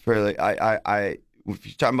for like, if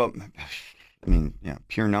you're talking about, I mean, yeah,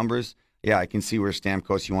 pure numbers. Yeah, I can see where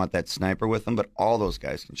Stamkos, you want that sniper with him, but all those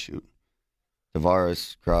guys can shoot.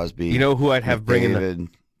 Tavares, Crosby. You know who I'd have bringing the.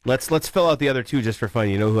 Let's fill out the other two just for fun.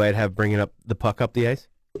 You know who I'd have bringing up the puck up the ice?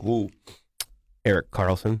 Who? Erik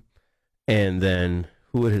Karlsson, and then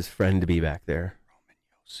who would his friend be back there? Roman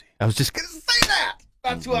Josi. I was just gonna say that.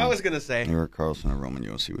 That's who I was gonna say. Erik Karlsson or Roman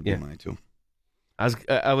Josi would be mine too. I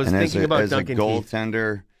was thinking about Duncan Keith. As a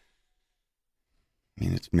goaltender, I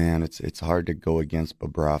mean, it's hard to go against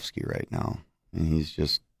Bobrovsky right now. I mean, he's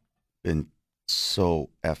just been so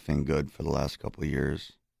effing good for the last couple of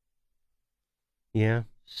years. Yeah.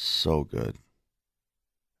 So good.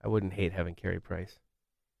 I wouldn't hate having Carey Price.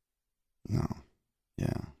 No.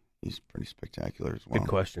 Yeah. He's pretty spectacular as well. Good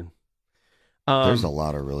question. There's a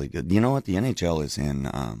lot of really good. You know what? The NHL is in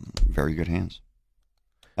very good hands.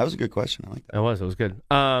 That was a good question. I like that. It was good.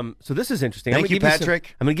 So this is interesting. Thank you,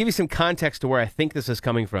 Patrick. I'm going to give you some context to where I think this is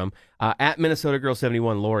coming from. At Minnesota Girl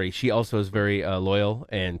 71, Lori, she also is very loyal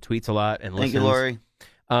and tweets a lot and listens. Thank you,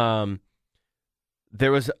 Lori.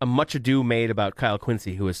 There was a much ado made about Kyle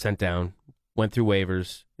Quincy, who was sent down, went through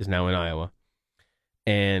waivers, is now in Iowa,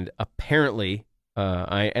 and apparently,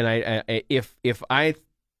 if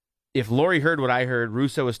Lori heard what I heard,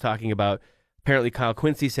 Russo was talking about. Apparently, Kyle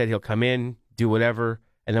Quincy said he'll come in, do whatever.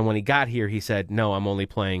 And then when he got here, he said, no, I'm only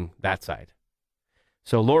playing that side.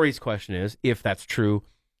 So Lori's question is, if that's true,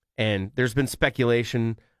 and there's been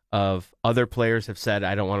speculation of other players have said,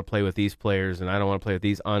 I don't want to play with these players and I don't want to play with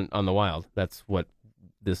these on the Wild. That's what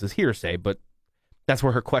this is hearsay, but that's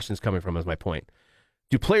where her question's coming from is my point.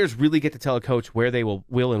 Do players really get to tell a coach where they will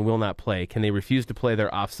and will not play? Can they refuse to play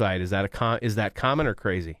their offside? Is that common or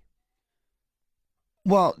crazy?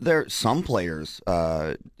 Well, there are some players,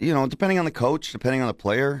 depending on the coach, depending on the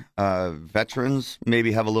player, veterans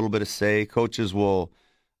maybe have a little bit of say. Coaches will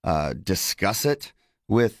discuss it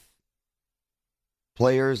with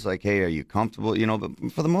players, like, hey, are you comfortable?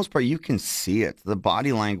 But for the most part, you can see it. The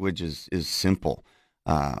body language is simple.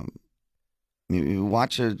 You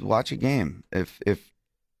watch a game. If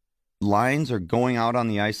lines are going out on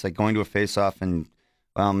the ice, like going to a face-off and,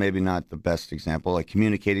 well, maybe not the best example, like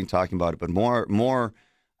communicating, talking about it, but more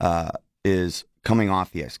is coming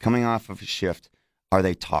off the ice, coming off of a shift. Are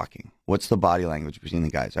they talking? What's the body language between the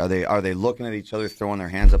guys? Are they looking at each other, throwing their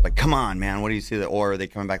hands up like, come on, man, what do you see? Or are they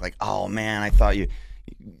coming back like, oh, man, I thought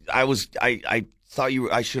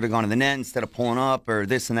I should have gone to the net instead of pulling up or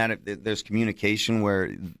this and that. There's communication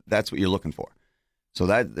where that's what you're looking for. So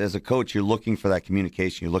that as a coach, you're looking for that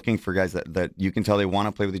communication. You're looking for guys that you can tell they want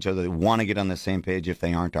to play with each other. They want to get on the same page if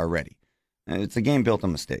they aren't already. And it's a game built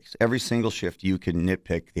on mistakes. Every single shift you can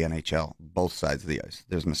nitpick the NHL, both sides of the ice.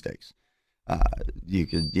 There's mistakes. You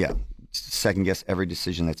could, second guess every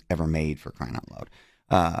decision that's ever made, for crying out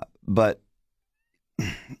loud. But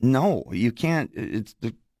no, you can't. It's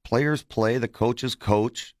the players play, the coaches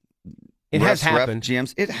coach. It has happened.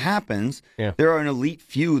 GMs, it happens. Yeah. There are an elite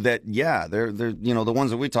few that, they're the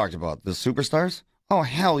ones that we talked about, the superstars. Oh,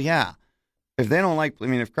 hell yeah. If they don't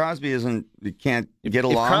if Crosby can't get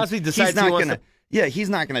along. If Crosby decides he's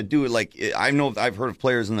not going to do it. Like, I know I've heard of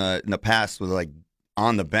players in the past with like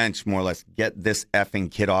on the bench, more or less, get this effing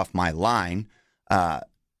kid off my line.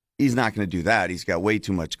 He's not going to do that. He's got way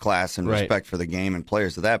too much class and respect for the game and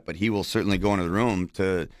players of that, but he will certainly go into the room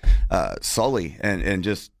to Sully and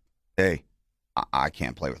just, hey, I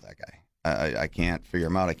can't play with that guy. I can't figure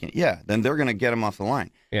him out. I can't. Yeah, then they're going to get him off the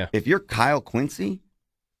line. Yeah. If you're Kyle Quincy,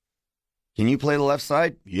 can you play the left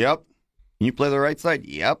side? Yep. Can you play the right side?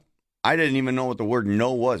 Yep. I didn't even know what the word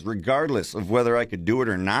no was, regardless of whether I could do it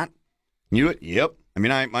or not. Can you do it? Yep. I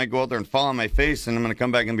mean, I might go out there and fall on my face, and I'm going to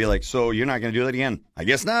come back and be like, so you're not going to do that again? I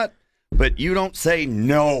guess not. But you don't say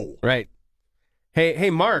no. Right. Hey,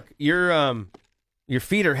 Mark, your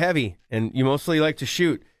feet are heavy, and you mostly like to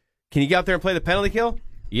shoot. Can you get out there and play the penalty kill?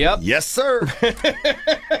 Yep. Yes, sir.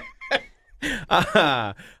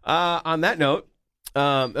 On that note,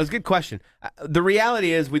 that was a good question. The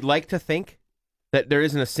reality is we'd like to think that there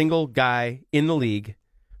isn't a single guy in the league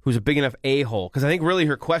who's a big enough a-hole. Because I think really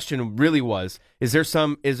her question really was, is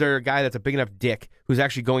there a guy that's a big enough dick who's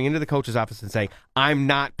actually going into the coach's office and saying, I'm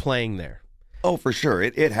not playing there? Oh, for sure.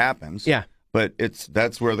 It happens. Yeah. But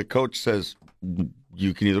that's where the coach says,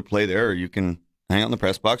 you can either play there or you can hang out in the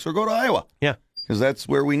press box or go to Iowa. Yeah. Because that's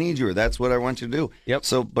where we need you, or that's what I want you to do. Yep.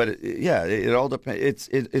 So, but it all depends.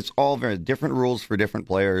 It's all very different rules for different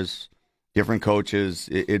players, different coaches.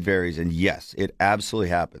 It varies, and yes, it absolutely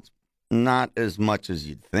happens. Not as much as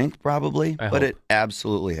you'd think, probably, but it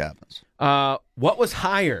absolutely happens. What was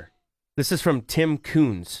higher? This is from Tim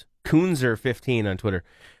Coons, Coonser15 on Twitter,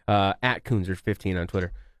 at Coonser15 on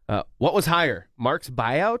Twitter. What was higher, Mark's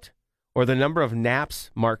buyout or the number of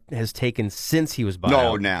naps Mark has taken since he was bought out?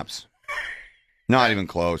 No naps. Not even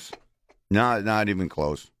close. Not even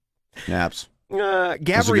close. Naps.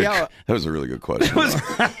 Gabriella. That was a really good question. Who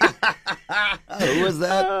was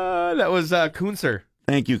that? That was Coonser.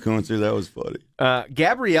 Thank you, Coonser. That was funny.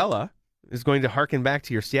 Gabriella is going to harken back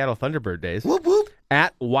to your Seattle Thunderbird days. Whoop, whoop.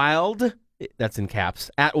 At Wild, that's in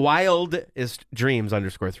caps. At Wild is Dreams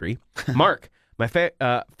 _3. Mark, my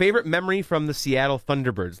favorite memory from the Seattle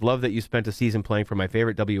Thunderbirds. Love that you spent a season playing for my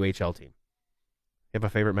favorite WHL team. You have a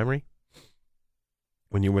favorite memory?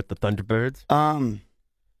 When you're with the Thunderbirds?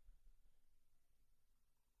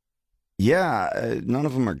 Yeah, none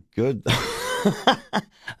of them are good.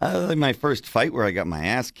 Like my first fight where I got my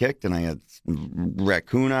ass kicked and I had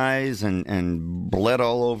raccoon eyes and bled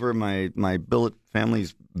all over my billet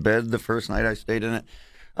family's bed the first night I stayed in it.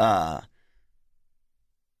 I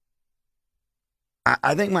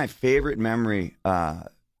think my favorite memory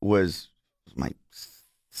was my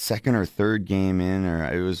second or third game in, or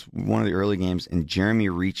it was one of the early games, and Jeremy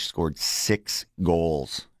Reach scored 6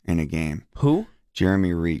 goals in a game. Who?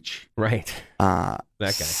 Jeremy Reach. Right. That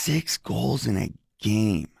guy. 6 goals in a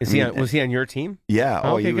game. Was he on your team? Yeah.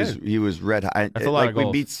 Oh, okay, good. He was red hot. That's a lot of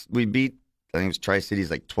goals. We beat I think it was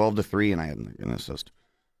Tri-Cities like 12-3, and I had an assist.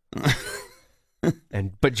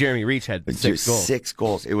 But Jeremy Reach had 6 goals. 6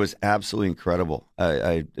 goals. It was absolutely incredible.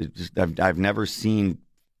 I've never seen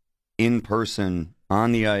in person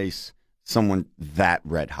on the ice someone that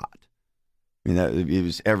red hot. I mean, it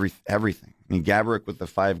was everything. I mean, Gaborik with the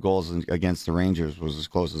 5 goals against the Rangers was as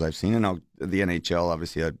close as I've seen. And now the NHL,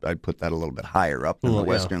 obviously, I'd put that a little bit higher up in the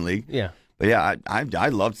Western League. Yeah. But yeah, I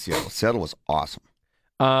loved Seattle. Seattle was awesome.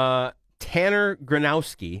 Tanner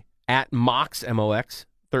Granowski at Mox MOX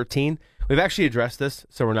 13. We've actually addressed this,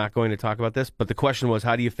 so we're not going to talk about this. But the question was,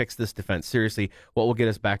 how do you fix this defense? Seriously, what will get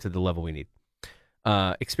us back to the level we need?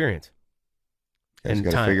 Experience. And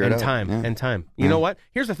time. You know what?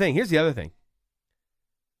 Here's the thing. Here's the other thing.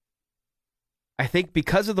 I think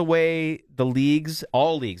because of the way the leagues,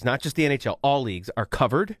 all leagues, not just the NHL, all leagues are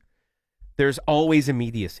covered, there's always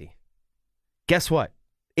immediacy. Guess what?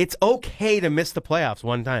 It's okay to miss the playoffs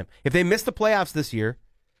one time. If they miss the playoffs this year,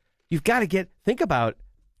 you've got to think about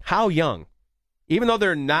how young, even though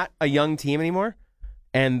they're not a young team anymore,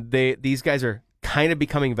 and these guys are kind of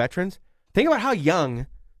becoming veterans, think about how young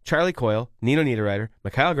Charlie Coyle, Nino Niederreiter,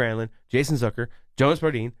 Mikhail Granlund, Jason Zucker, Jonas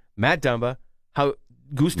Brodin, Matt Dumba, how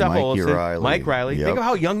Gustav Olsen, Mike Riley. Yep. Think of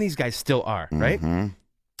how young these guys still are, right? Mm-hmm.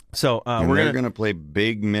 So they're going to play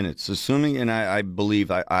big minutes, assuming. And I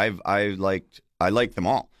believe I like them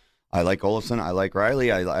all. I like Olsen. I like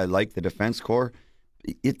Riley. I like the defense core.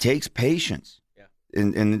 It takes patience. Yeah.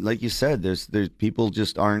 And like you said, there's people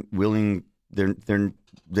just aren't willing. They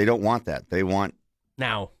don't want that. They want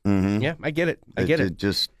now. Mm-hmm. Yeah, I get it. I get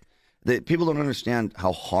it. People don't understand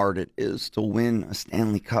how hard it is to win a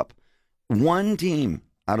Stanley Cup. One team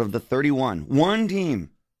out of the 31, one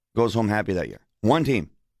team goes home happy that year. One team.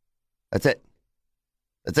 That's it.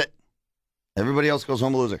 Everybody else goes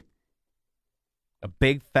home a loser. A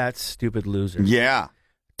big, fat, stupid loser. Yeah.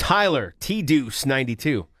 Tyler, T-Deuce,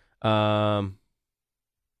 92. I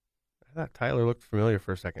thought Tyler looked familiar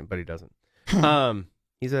for a second, but he doesn't.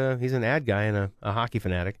 He's an ad guy and a hockey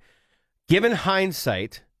fanatic. Given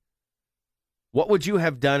hindsight, what would you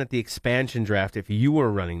have done at the expansion draft if you were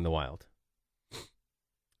running the Wild?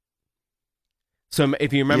 So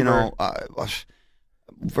if you remember...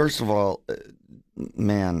 first of all,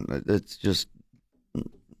 man, it's just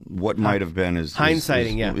what might have been is...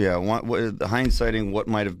 Hindsighting, yeah. Yeah, hindsighting what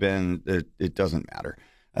might have been, it doesn't matter.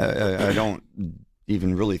 I don't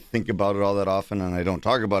even really think about it all that often, and I don't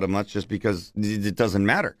talk about it much just because it doesn't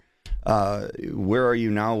matter. Where are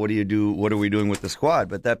you now? What do you do? What are we doing with the squad?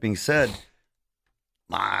 But that being said,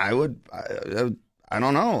 I I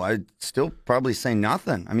don't know. I'd still probably say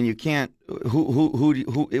nothing. I mean, you can't.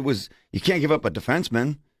 Who it was? You can't give up a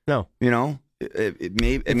defenseman. No. You know,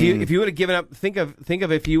 maybe. If you would have given up, think of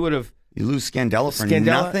if you would have. You lose Scandella for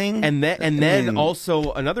nothing, and then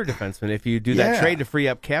also another defenseman. If you do that trade to free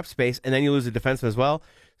up cap space, and then you lose a defenseman as well.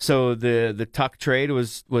 So the Tuck trade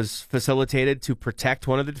was facilitated to protect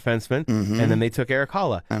one of the defensemen, and then they took Eric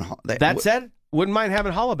Holla. That said, wouldn't mind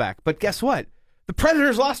having Holla back, but guess what? The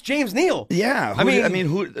Predators lost James Neal. Yeah, who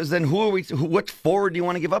are we? What forward do you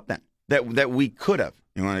want to give up then? That we could have.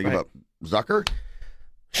 You want to give up Zucker?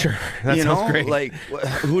 Sure, that sounds great. Like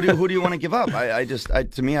who do you want to give up? I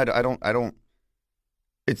don't.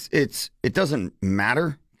 It doesn't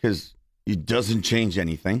matter because it doesn't change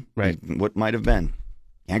anything. Right. What might have been,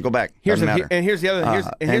 can't go back. Here's matter. And here's the other.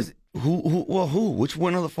 Who? Which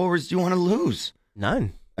one of the forwards do you want to lose?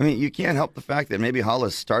 None. I mean, you can't help the fact that maybe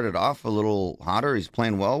Hollis started off a little hotter. He's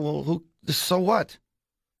playing well. Well, so what?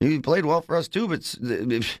 He played well for us too, but.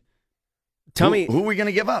 Tell me, who are we going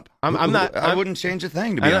to give up? I wouldn't change a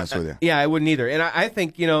thing, to be honest with you. Yeah, I wouldn't either. And I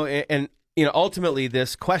think, ultimately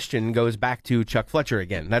this question goes back to Chuck Fletcher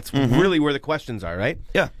again. That's really where the questions are, right?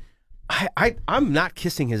 Yeah. I'm not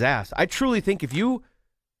kissing his ass. I truly think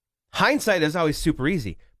hindsight is always super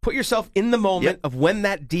easy. Put yourself in the moment of when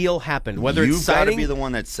that deal happened. Whether it's signing, you've got to be the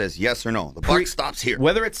one that says yes or no. The buck stops here.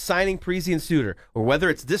 Whether it's signing Parise and Suter, or whether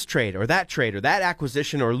it's this trade or that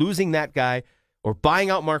acquisition, or losing that guy, or buying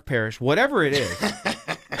out Mark Parrish, whatever it is.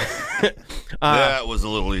 That was a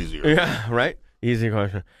little easier. Yeah, right? Easy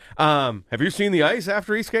question. Have you seen the ice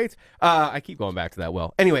after he skates? I keep going back to that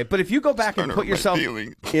well. Anyway, but if you go back and put yourself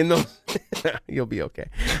in those, you'll be okay.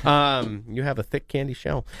 You have a thick candy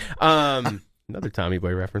shell. Another Tommy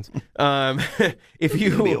Boy reference. If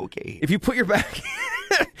you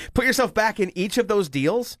put yourself back in each of those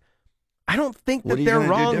deals, I don't think that they're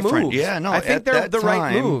wrong moves. Yeah, no, I think they're the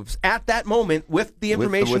right moves at that moment with the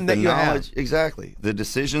information that you have. Exactly. The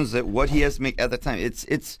decisions that what he has to make at the time.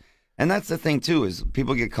 It's and that's the thing too, is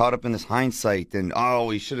people get caught up in this hindsight and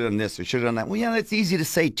he should have done this or should have done that. Well, yeah, that's easy to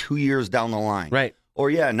say 2 years down the line. Right. Or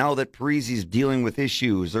now that Parise's dealing with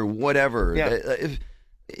issues or whatever.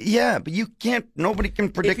 Yeah. But you can't. Nobody can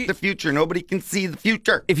predict the future. Nobody can see the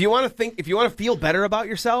future. If you want to feel better about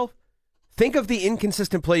yourself, think of the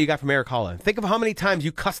inconsistent play you got from Eric Holla. Think of how many times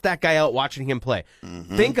you cussed that guy out watching him play.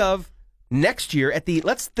 Think of next year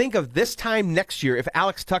let's think of this time next year if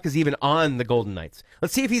Alex Tuck is even on the Golden Knights.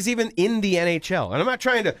 Let's see if he's even in the NHL. And I'm not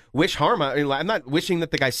trying to wish harm. I'm not wishing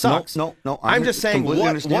that the guy sucks. No. I'm just saying,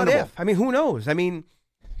 what if? I mean, who knows? I mean,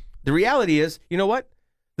 the reality is, you know what?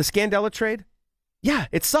 The Scandella trade, yeah,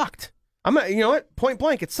 it sucked. You know what? Point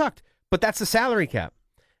blank, it sucked. But that's the salary cap.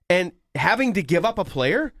 And having to give up a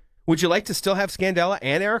player, would you like to still have Scandella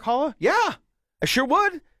and Eric Holla? Yeah, I sure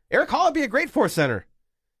would. Eric Holla would be a great fourth center.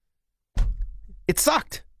 It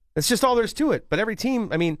sucked. That's just all there is to it. But every team,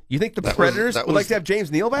 I mean, you think the Predators would like to have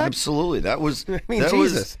James Neal back? Absolutely. That was, I mean,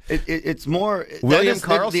 Jesus. It's more. William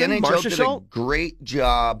Karlsson, the NHL Marcia did Schull? a great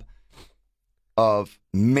job of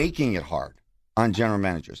making it hard on general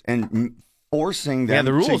managers and forcing them. Yeah,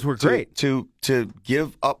 the rules were great. To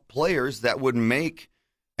give up players that would make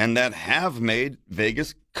and that have made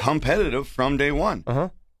Vegas competitive from day one.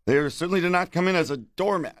 They certainly did not come in as a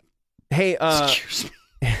doormat. Hey, excuse me.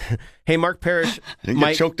 Hey, Mark Parrish. I didn't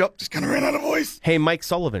get choked up. Just kind of ran out of voice. Hey, Mike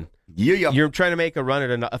Sullivan. Yeah. You're trying to make a run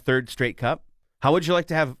at a third straight cup. How would you like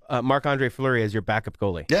to have Marc-Andre Fleury as your backup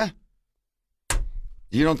goalie? Yeah.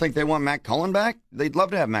 You don't think they want Matt Cullen back? They'd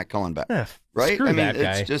love to have Matt Cullen back. Right? Screw that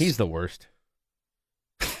guy. He's the worst.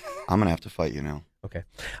 I'm going to have to fight you now. Okay.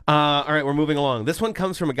 All right, we're moving along. This one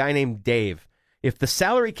comes from a guy named Dave. If the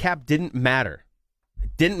salary cap didn't matter,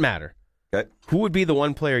 okay, who would be the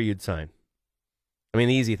one player you'd sign? I mean,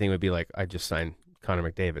 the easy thing would be like, I'd just sign Connor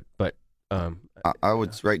McDavid. But I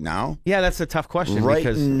would right now. Yeah, that's a tough question. Right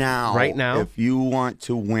because now, if you want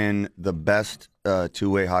to win, the best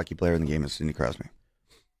two-way hockey player in the game is Sidney Crosby.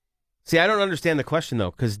 See, I don't understand the question,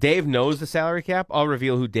 though, because Dave knows the salary cap. I'll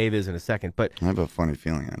reveal who Dave is in a second. But I have a funny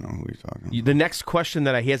feeling I know who you're talking about. The next question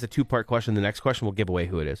he has a two-part question. The next question will give away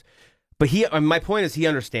who it is. But my point is he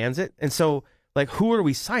understands it. And so, like, who are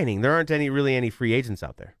we signing? There aren't really any free agents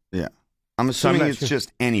out there. Yeah. I'm assuming it's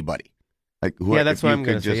just anybody. Like that's what I'm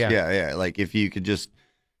going to say. Yeah. Like if you could just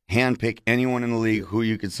handpick anyone in the league who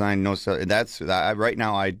you could sign, right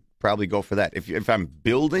now I'd probably go for that. If I'm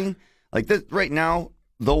building like this right now,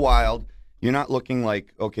 the Wild, you're not looking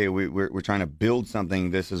like, okay, we're trying to build something.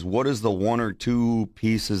 This is what is the one or two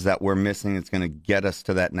pieces that we're missing that's going to get us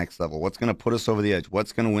to that next level. What's going to put us over the edge?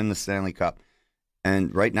 What's going to win the Stanley Cup?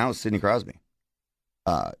 And right now it's Sidney Crosby.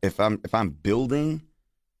 If I'm building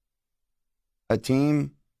a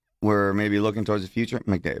team where maybe looking towards the future,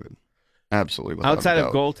 McDavid. Absolutely. without Outside a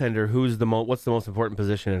of doubt. goaltender, what's the most important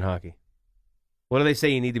position in hockey? What do they say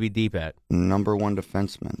you need to be deep at? Number one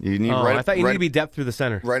defenseman. You need I thought you need to be depth through the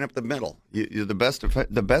center. right up the middle. You're the best.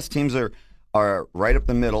 The best teams are right up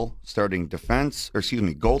the middle, starting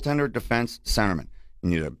goaltender, defense, centerman. You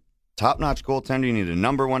need a top-notch goaltender. You need a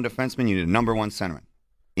number one defenseman. You need a number one centerman,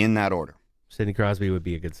 in that order. Sidney Crosby would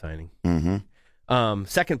be a good signing. Mm-hmm.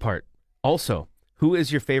 Second part. Also, who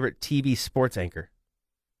is your favorite TV sports anchor?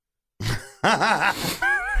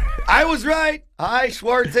 I was right. Hi,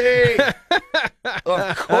 Schwartzy.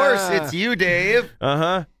 Of course, it's you, Dave.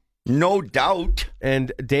 Uh-huh. No doubt.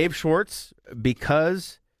 And Dave Schwartz,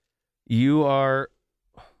 because you are...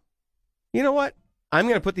 You know what? I'm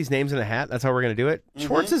going to put these names in a hat. That's how we're going to do it. Mm-hmm.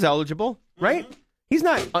 Schwartz is eligible, right? He's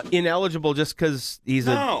not ineligible just because he's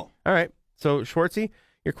a... No. All right. So, Schwartzy,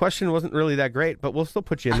 your question wasn't really that great, but we'll still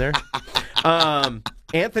put you in there.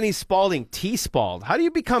 Anthony Spalding, T-Spald. How do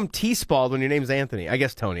you become T-Spald when your name's Anthony? I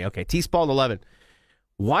guess Tony. Okay, T-Spald 11.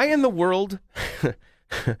 Why in the world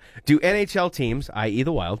do NHL teams, i.e.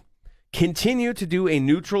 the Wild, continue to do a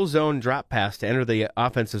neutral zone drop pass to enter the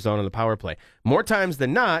offensive zone on the power play? More times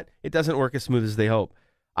than not, it doesn't work as smooth as they hope.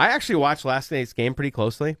 I actually watched last night's game pretty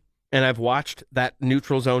closely, and I've watched that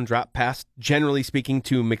neutral zone drop pass, generally speaking,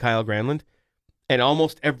 to Mikael Granlund, and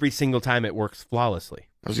almost every single time it works flawlessly.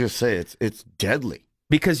 I was going to say, it's deadly.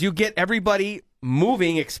 Because you get everybody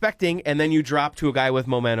moving, expecting, and then you drop to a guy with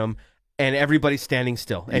momentum, and everybody's standing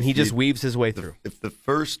still, and he just weaves his way through.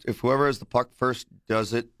 If whoever has the puck first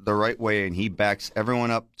does it the right way, and he backs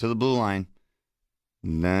everyone up to the blue line,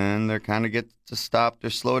 then they kind of get to stop or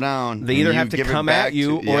slow down. They either have to come at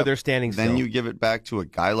you or they're standing still. Then you give it back to a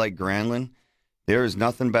guy like Granlund. There is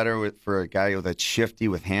nothing better for a guy that's shifty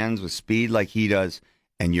with hands, with speed like he does,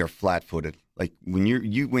 and you're flat-footed. Like when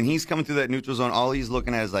when he's coming through that neutral zone, all he's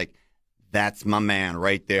looking at is like, that's my man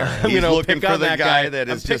right there. He's looking for the guy that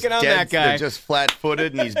is just dead, they're just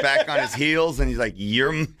flat-footed, and he's back on his heels, and he's like,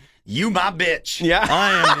 you my bitch. Yeah,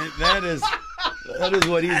 that is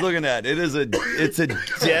what he's looking at. It's a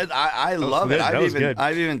dead. I love it.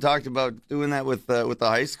 I've even talked about doing that with the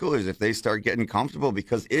high schoolers if they start getting comfortable,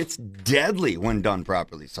 because it's deadly when done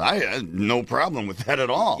properly. So I have no problem with that at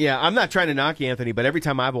all. Yeah, I'm not trying to knock you, Anthony, but every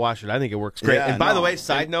time I've watched it, I think it works great. Yeah, and by the way,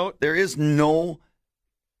 side note, there is no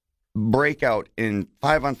breakout in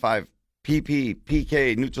 5-on-5, PP,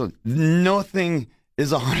 PK, neutral. Nothing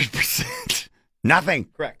is 100%. Nothing.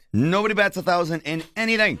 Correct. Nobody bats 1,000 in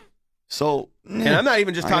anything. So, and I'm not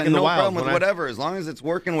even just talking no the Wild. Problem with whatever. As long as it's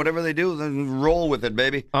working, whatever they do, then roll with it,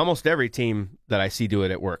 baby. Almost every team that I see do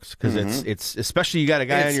it works, because it's especially you got a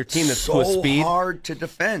guy on your team that's full of speed. It's so hard to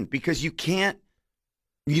defend because you can't.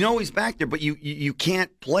 You know he's back there, but you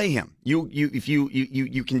can't play him. You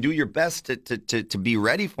can do your best to be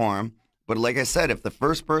ready for him. But like I said, if the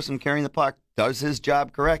first person carrying the puck does his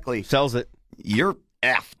job correctly, sells it, you're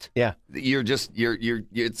effed. Yeah, you're.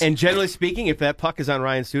 And generally speaking, if that puck is on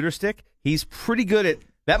Ryan Suter's stick, he's pretty good at.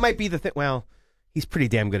 That might be the thing. Well, he's pretty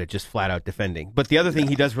damn good at just flat out defending. But the other thing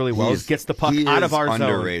he does really well is gets the puck out of our zone.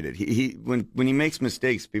 Underrated. He when he makes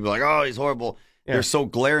mistakes, people are like, oh, he's horrible. Yeah. They're so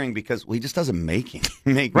glaring because he just doesn't make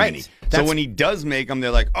many. So when he does make them, they're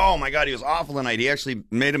like, oh my God, he was awful tonight. He actually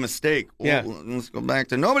made a mistake. Well, let's go back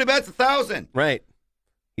to nobody bats 1,000. Right.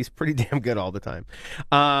 He's pretty damn good all the time.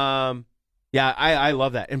 Yeah, I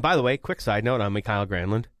love that. And by the way, quick side note on Mikael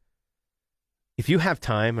Granlund. If you have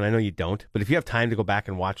time, and I know you don't, but if you have time to go back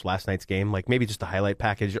and watch last night's game, like maybe just a highlight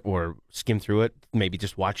package or skim through it, maybe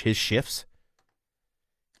just watch his shifts.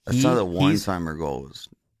 I saw the one-timer goal.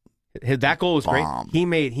 That goal was great. He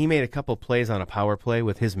made a couple plays on a power play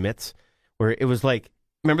with his mitts where it was like,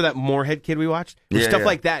 remember that Moorhead kid we watched? Stuff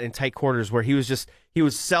like that in tight quarters where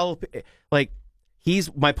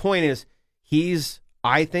my point is,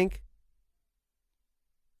 I think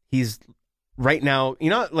he's right now, you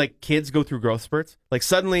know, like kids go through growth spurts. Like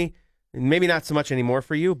suddenly, maybe not so much anymore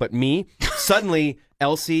for you, but suddenly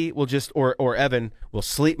Elsie will just, or Evan will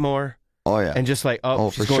sleep more. Oh, yeah. And just like,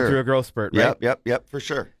 she's going through a growth spurt, right? Yep, for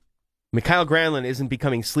sure. Mikael Granlund isn't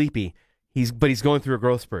becoming sleepy. He's going through a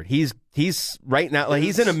growth spurt. He's right now, like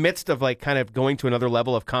he's in the midst of like kind of going to another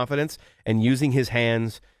level of confidence and using his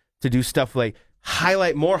hands to do stuff like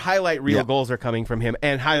highlight reel goals are coming from him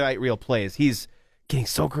and highlight reel plays. He's getting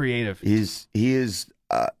so creative. He is.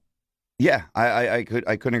 I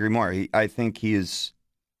couldn't agree more. I think he is.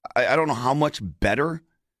 I don't know how much better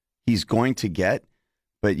he's going to get,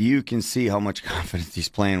 but you can see how much confidence he's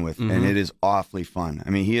playing with, and it is awfully fun.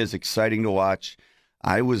 I mean, he is exciting to watch.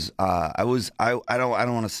 I don't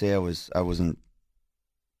want to say I wasn't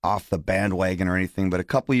off the bandwagon or anything, but a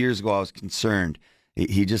couple years ago I was concerned.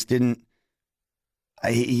 He just didn't.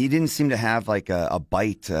 He didn't seem to have like a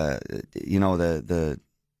bite. Yeah,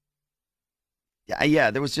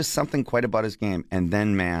 there was just something quite about his game. And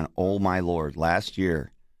then, man, oh my Lord, last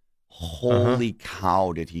year, holy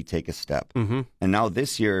cow, did he take a step? Mm-hmm. And now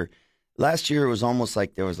this year. Last year, it was almost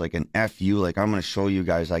like there was like an FU, like I'm going to show you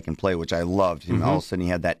guys I can play, which I loved. And all of a sudden,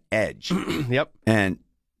 he had that edge. Yep. And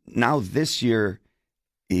now this year,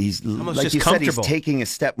 he's almost like just you said, he's comfortable. taking a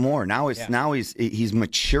step more. Now he's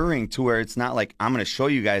maturing to where it's not like I'm going to show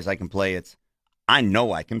you guys I can play. It's I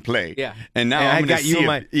know I can play. Yeah. And now I I'm going got to you see in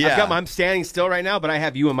my. Yeah. I'm standing still right now, but I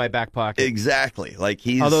have you in my back pocket. Exactly. Like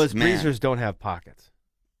he's Although his man. breezers don't have pockets.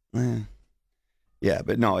 Yeah,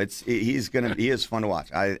 but no, he is fun to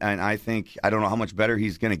watch. I think I don't know how much better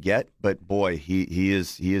he's gonna get, but boy, he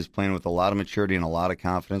is playing with a lot of maturity and a lot of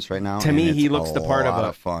confidence right now. To me, he looks the part of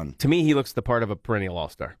a fun. To me, he looks the part of a perennial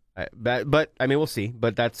all-star. But I mean, we'll see.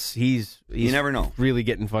 But he's you never know. Really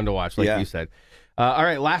getting fun to watch, like you said. All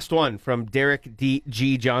right, last one from Derek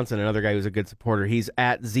G. Johnson, another guy who's a good supporter. He's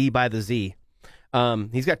at Z by the Z.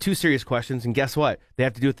 He's got 2 serious questions, and guess what? They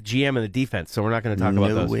have to do with the GM and the defense, so we're not going to talk about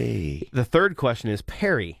those. No way. The third question is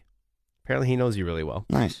Perry. Apparently, he knows you really well.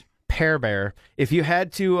 Nice. Pear Bear. If you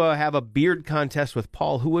had to have a beard contest with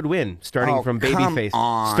Paul, who would win? Starting from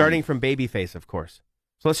Babyface, of course.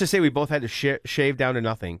 So let's just say we both had to shave down to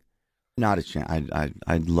nothing. Not a chance.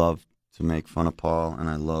 I'd love to make fun of Paul, and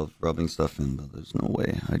I love rubbing stuff in, but there's no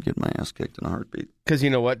way I'd get my ass kicked in a heartbeat. Because you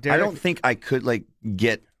know what, Derek? I don't think I could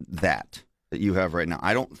get that you have right now.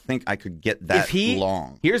 I don't think I could get that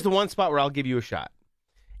long. Here's the one spot where I'll give you a shot.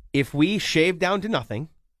 If we shaved down to nothing,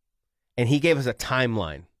 and he gave us a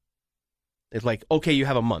timeline, it's like, okay, you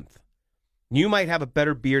have a month. You might have a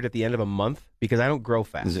better beard at the end of a month because I don't grow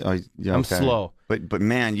fast. I'm slow. But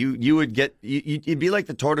man, you would get you'd be like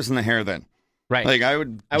the tortoise and the hare then. Right. Like I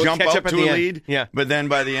would jump catch up up to a lead. Yeah. But then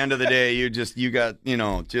by the end of the day, you got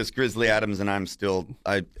just Grizzly Adams, and I'm still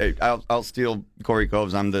I'll steal Corey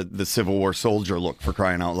Cove's. I'm the Civil War soldier look, for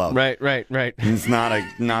crying out loud. Right. It's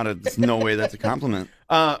it's no way that's a compliment.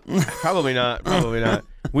 Probably not.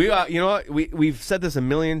 We you know what? We've said this a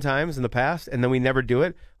million times in the past, and then we never do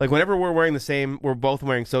it. Like whenever we're both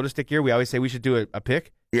wearing Soda Stick gear, we always say we should do a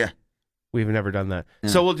pick. Yeah. We've never done that. Yeah.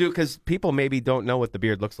 So we'll do, because people maybe don't know what the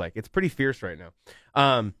beard looks like. It's pretty fierce right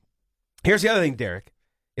now. Here's the other thing, Derek.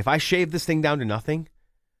 If I shave this thing down to nothing,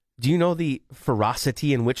 do you know the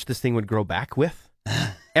ferocity in which this thing would grow back with?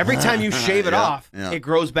 Every time you shave it off, it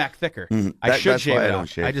grows back thicker. I should shave it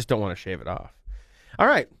off. I just don't want to shave it off. All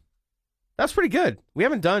right. That's pretty good. We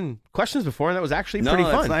haven't done questions before, and that was actually pretty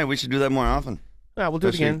fun. That's nice. We should do that more often. Yeah, we'll do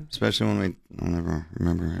it again. Especially when we don't ever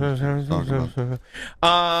remember.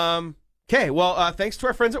 Okay, well, thanks to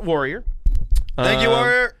our friends at Warrior. Thank you,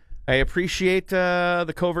 Warrior. I appreciate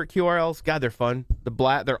the covert QRLs. God, they're fun.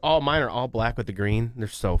 Mine are all black with the green. They're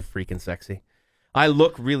so freaking sexy. I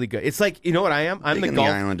look really good. It's like, you know what I am? I'm the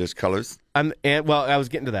Islanders colors. I was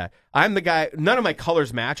getting to that. I'm the guy. None of my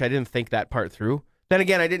colors match. I didn't think that part through. Then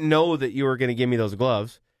again, I didn't know that you were going to give me those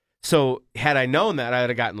gloves. So had I known that, I'd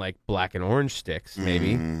have gotten like black and orange sticks,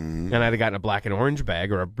 maybe, and I'd have gotten a black and orange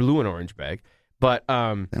bag or a blue and orange bag. But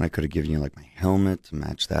then I could have given you like my helmet to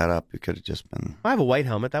match that up. It could have just been. I have a white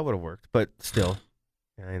helmet that would have worked, but still,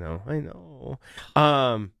 I know.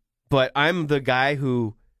 But I'm the guy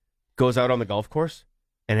who goes out on the golf course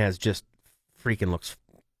and has just freaking looks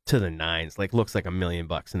to the nines, like looks like $1 million,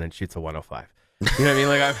 and then shoots a 105. You know what I mean?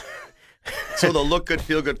 Like I'm. So the look good,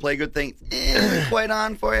 feel good, play good thing, quite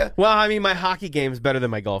on for you. Well, I mean, my hockey game is better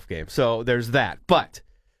than my golf game, so there's that. But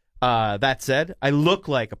that said, I look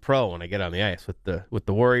like a pro when I get on the ice with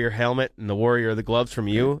the Warrior helmet and the Warrior the gloves from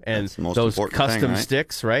you and those custom thing, right?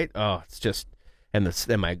 sticks, right? Oh, it's just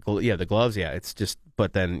the gloves, yeah. It's just,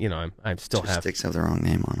 but then I'm still have sticks have their own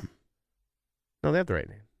name on them. No, they have the right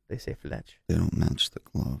name. They say Fletch. They don't match the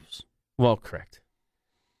gloves. Well, correct.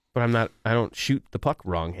 But I don't shoot the puck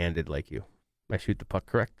wrong-handed like you. I shoot the puck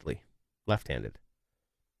correctly, left-handed.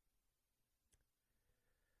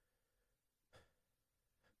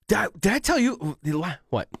 Did I tell you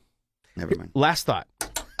what? Never mind. Last thought.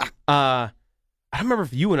 I don't remember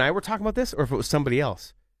if you and I were talking about this or if it was somebody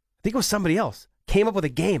else. I think it was somebody else. Came up with a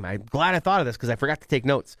game. I'm glad I thought of this because I forgot to take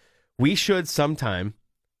notes. We should sometime,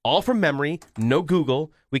 all from memory, no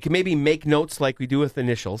Google. We can maybe make notes like we do with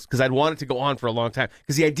initials because I'd want it to go on for a long time.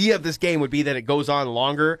 Because the idea of this game would be that it goes on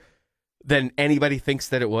longer than anybody thinks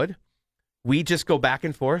that it would. We just go back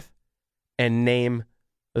and forth and name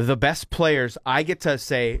the best players. I get to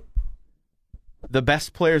say the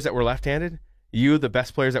best players that were left-handed, you the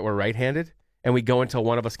best players that were right-handed, and we go until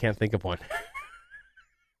one of us can't think of one.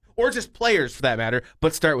 or just players for that matter,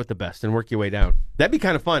 but start with the best and work your way down. That'd be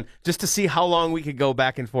kind of fun just to see how long we could go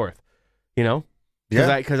back and forth, you know?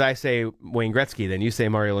 Because I say Wayne Gretzky, then you say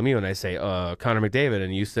Mario Lemieux, and I say Connor McDavid,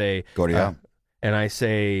 and you say Gordie and I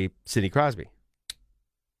say Sidney Crosby.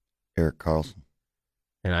 Erik Karlsson.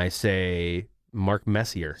 And I say Mark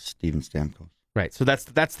Messier. Steven Stamkos. Right, so that's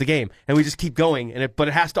the game, and we just keep going, but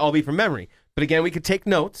it has to all be from memory. But again, we could take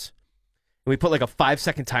notes, and we put like a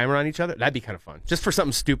 5-second timer on each other. That'd be kind of fun, just for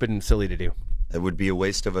something stupid and silly to do. It would be a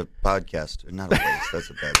waste of a podcast. Not a waste. That's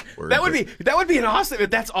a bad word. That would be an awesome. If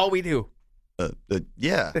that's all we do.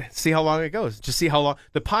 Yeah. See how long it goes. Just see how long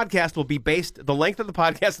the podcast will be based. The length of the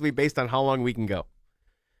podcast will be based on how long we can go.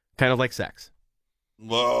 Kind of like sex.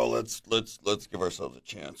 Well, let's give ourselves a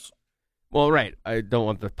chance. Well, right. I don't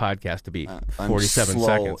want the podcast to be 47 I'm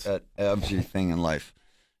slow seconds. At everything in life,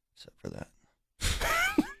 except for that.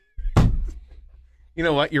 You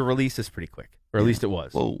know what? Your release is pretty quick, or at least it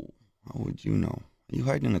was. Whoa! How would you know? Are you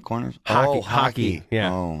hiding in the corners? Hockey.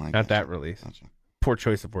 Yeah. Oh, not that release. Gotcha. Poor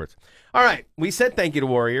choice of words. All right. We said thank you to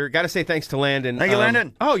Warrior. Got to say thanks to Landon. Thank you,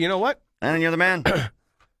 Landon. Oh, you know what? Landon, you're the man.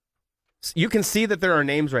 You can see that there are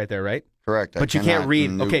names right there, right? Correct. But you can't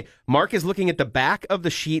read. Okay. Mark is looking at the back of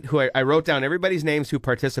the sheet. I wrote down everybody's names who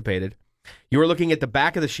participated. You are looking at the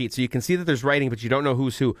back of the sheet, so you can see that there's writing, but you don't know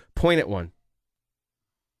who's who. Point at one.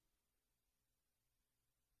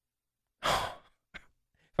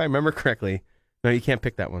 If I remember correctly, no, you can't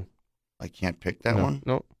pick that one. I can't pick that one?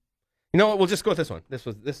 No. You know what? We'll just go with this one. This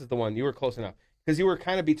is the one. You were close enough. Because you were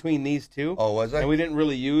kind of between these two. Oh, was I? And we didn't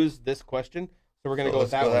really use this question, so we're going to go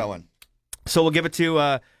with that one. So we'll give it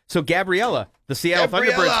to Gabriella, the Seattle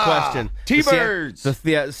Thunderbirds question. T-Birds!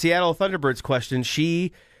 The Seattle Thunderbirds question.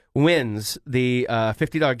 She wins the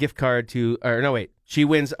 $50 gift card she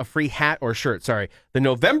wins a free hat or shirt. Sorry. The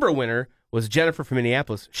November winner was Jennifer from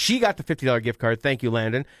Minneapolis. She got the $50 gift card. Thank you,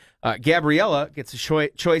 Landon. Gabriella gets a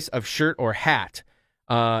choice of shirt or hat.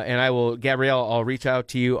 And Gabrielle, I'll reach out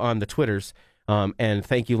to you on the Twitters. And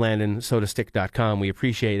thank you, Landon, sodastick.com. We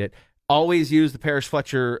appreciate it. Always use the Parrish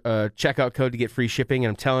Fletcher checkout code to get free shipping.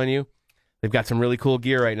 And I'm telling you, they've got some really cool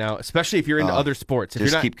gear right now, especially if you're into other sports.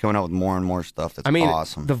 If keep coming out with more and more stuff. That's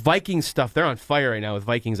awesome. The Vikings stuff, they're on fire right now with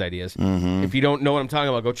Vikings ideas. Mm-hmm. If you don't know what I'm talking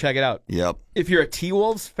about, go check it out. Yep. If you're a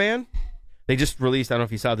T-Wolves fan, they just released, I don't know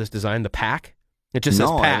if you saw this design, the pack. It just says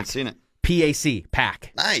pack. I haven't seen it. PAC,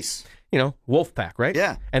 pack. Nice. You know, wolf pack, right?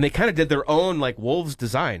 Yeah. And they kind of did their own, like, wolves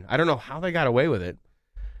design. I don't know how they got away with it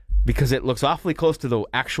because it looks awfully close to the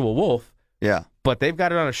actual wolf. Yeah. But they've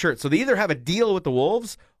got it on a shirt. So they either have a deal with the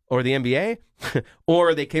Wolves or the NBA,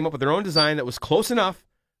 or they came up with their own design that was close enough,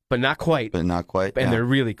 but not quite. And they're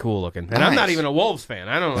really cool looking. And nice. I'm not even a Wolves fan.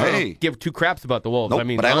 I don't give two craps about the Wolves. Nope, I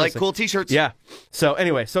mean, but honestly, I like cool T-shirts. Yeah. So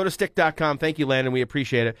anyway, sodastick.com. Thank you, Landon. We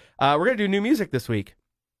appreciate it. We're going to do new music this week.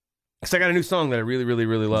 Because I got a new song that I really, really,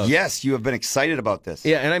 really love. Yes, you have been excited about this.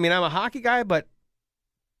 Yeah, and I mean, I'm a hockey guy, but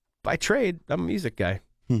by trade, I'm a music guy.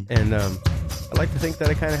 And I like to think that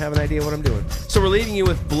I kind of have an idea of what I'm doing. So we're leaving you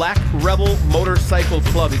with Black Rebel Motorcycle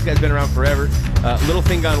Club. These guys have been around forever. Little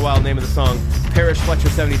Thing Gone Wild, name of the song. Parrish Fletcher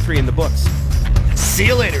 73 in the books. See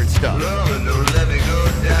you later and stuff. Love, no, let me go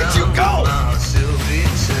down.